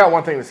 damn. I got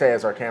one thing to say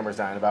as our camera's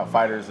dying about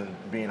fighters and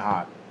being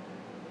hot.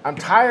 I'm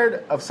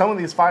tired of some of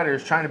these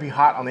fighters trying to be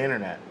hot on the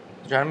internet.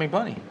 Trying to make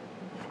money.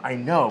 I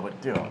know,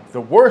 but dude,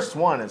 the worst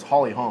one is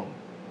Holly Holm.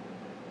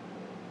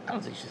 I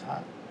don't think she's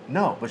hot.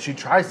 No, but she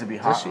tries to be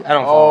hot. I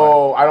don't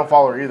follow her. I don't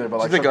follow her either.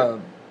 But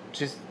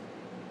she's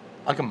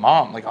like a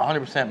mom, like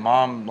 100%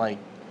 mom. Like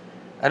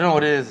I don't know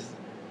what it is.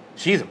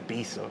 She's a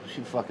beast though.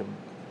 She fucking.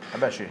 I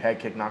bet she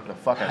head kick knocked the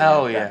fuck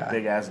out of that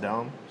big ass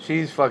dome.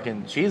 She's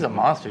a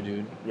monster,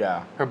 dude.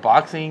 Yeah. Her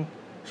boxing,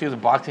 she was a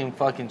boxing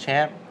fucking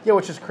champ. Yeah,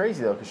 which is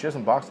crazy though, because she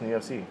doesn't box in the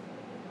UFC.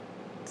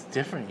 It's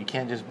different. You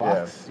can't just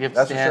box. Yeah, you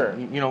have to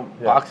stand. For sure.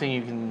 Boxing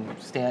you can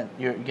stand.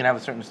 You can have a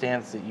certain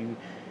stance that you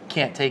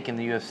can't take in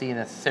the UFC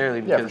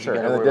necessarily because you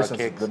got to worry about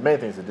kicks. The main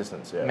thing is the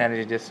distance. Yeah.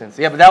 Managing distance.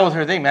 Yeah, but that was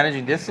her thing.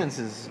 Managing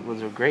distance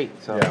was great.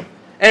 So,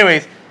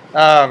 anyways,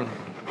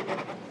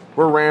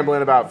 we're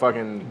rambling about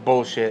fucking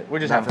bullshit. We're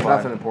just having fun.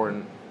 Nothing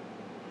important.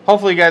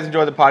 Hopefully, you guys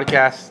enjoyed the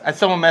podcast.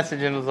 Someone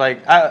messaged and was like,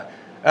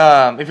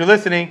 "If you're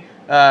listening,"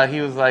 he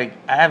was like,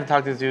 "I haven't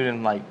talked to this dude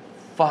in like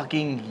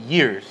fucking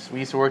years. We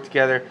used to work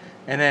together."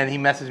 And then he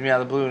messaged me out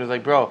of the blue and was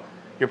like, "Bro,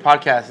 your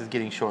podcast is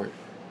getting short."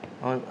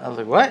 I was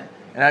like, "What?"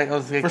 And I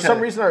was like, for some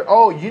reason,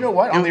 you know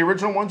what? On the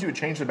original ones, you would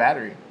change the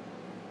battery.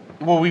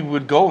 Well, we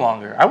would go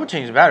longer. I would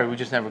change the battery. We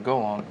just never go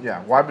long.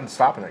 Yeah. Well, I've been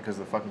stopping it because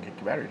the fucking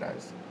battery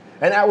dies.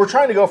 And we're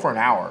trying to go for an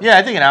hour. Yeah,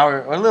 I think an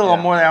hour, or a little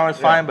more than an hour is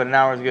fine, Yeah. but an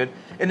hour is good.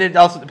 And it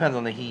also depends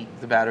on the heat,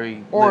 the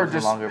battery, Or lives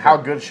just longer. how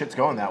good shit's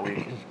going that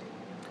week.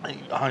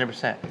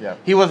 100%. Yeah.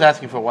 He was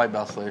asking for a white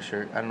belt Slayer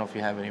shirt. I don't know if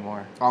you have any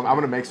more. I'm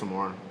going to make some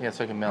more. Yeah,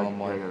 so I can mail him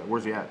one.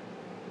 Where's he at?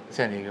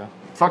 San Diego.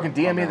 Fucking DM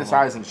me mail the him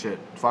size and shit.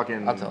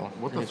 Fucking. I'll tell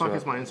him. What the He'll fuck show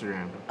is up. my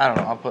Instagram? I don't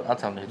know. I'll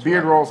tell him. to hit you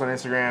Beard up. Rolls on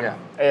Instagram. Yeah.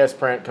 AS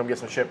Print. Come get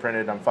some shit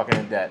printed. I'm fucking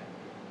in debt.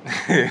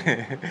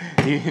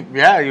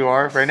 Yeah, you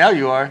are. Right now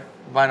you are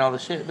buying all the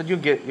shit, but you'll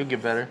get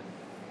better.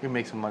 You'll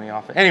make some money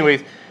off it.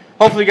 Anyways,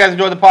 hopefully you guys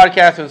enjoyed the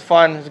podcast. It was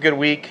fun. It was a good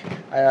week.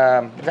 It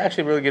was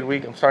actually a really good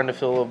week. I'm starting to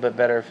feel a little bit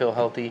better. Feel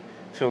healthy.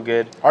 Feel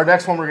good. Our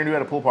next one we're gonna do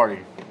at a pool party.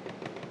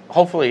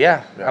 Hopefully,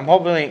 yeah. Yeah. I'm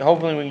hopefully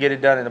we can get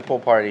it done in a pool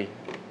party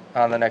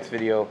on the next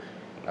video.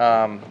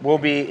 We'll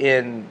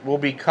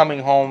be coming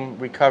home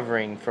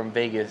recovering from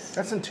Vegas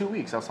That's in 2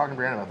 weeks. I was talking to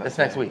Brandon about that. That's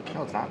next week.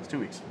 No, it's not. It's 2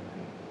 weeks.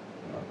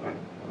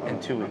 in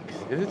 2 weeks.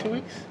 Is it 2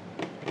 weeks?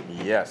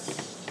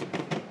 Yes.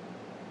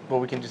 Well,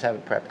 we can just have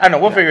it prepped. I don't know.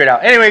 We'll figure it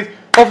out. Anyways,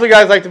 hopefully you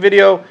guys liked the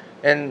video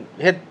and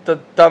hit the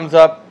thumbs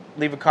up,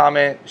 leave a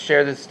comment,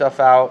 share this stuff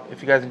out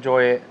if you guys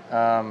enjoy it.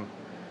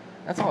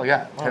 That's all I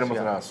got. What Hit else him with you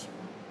an got? us.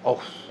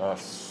 Oh.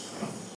 Us.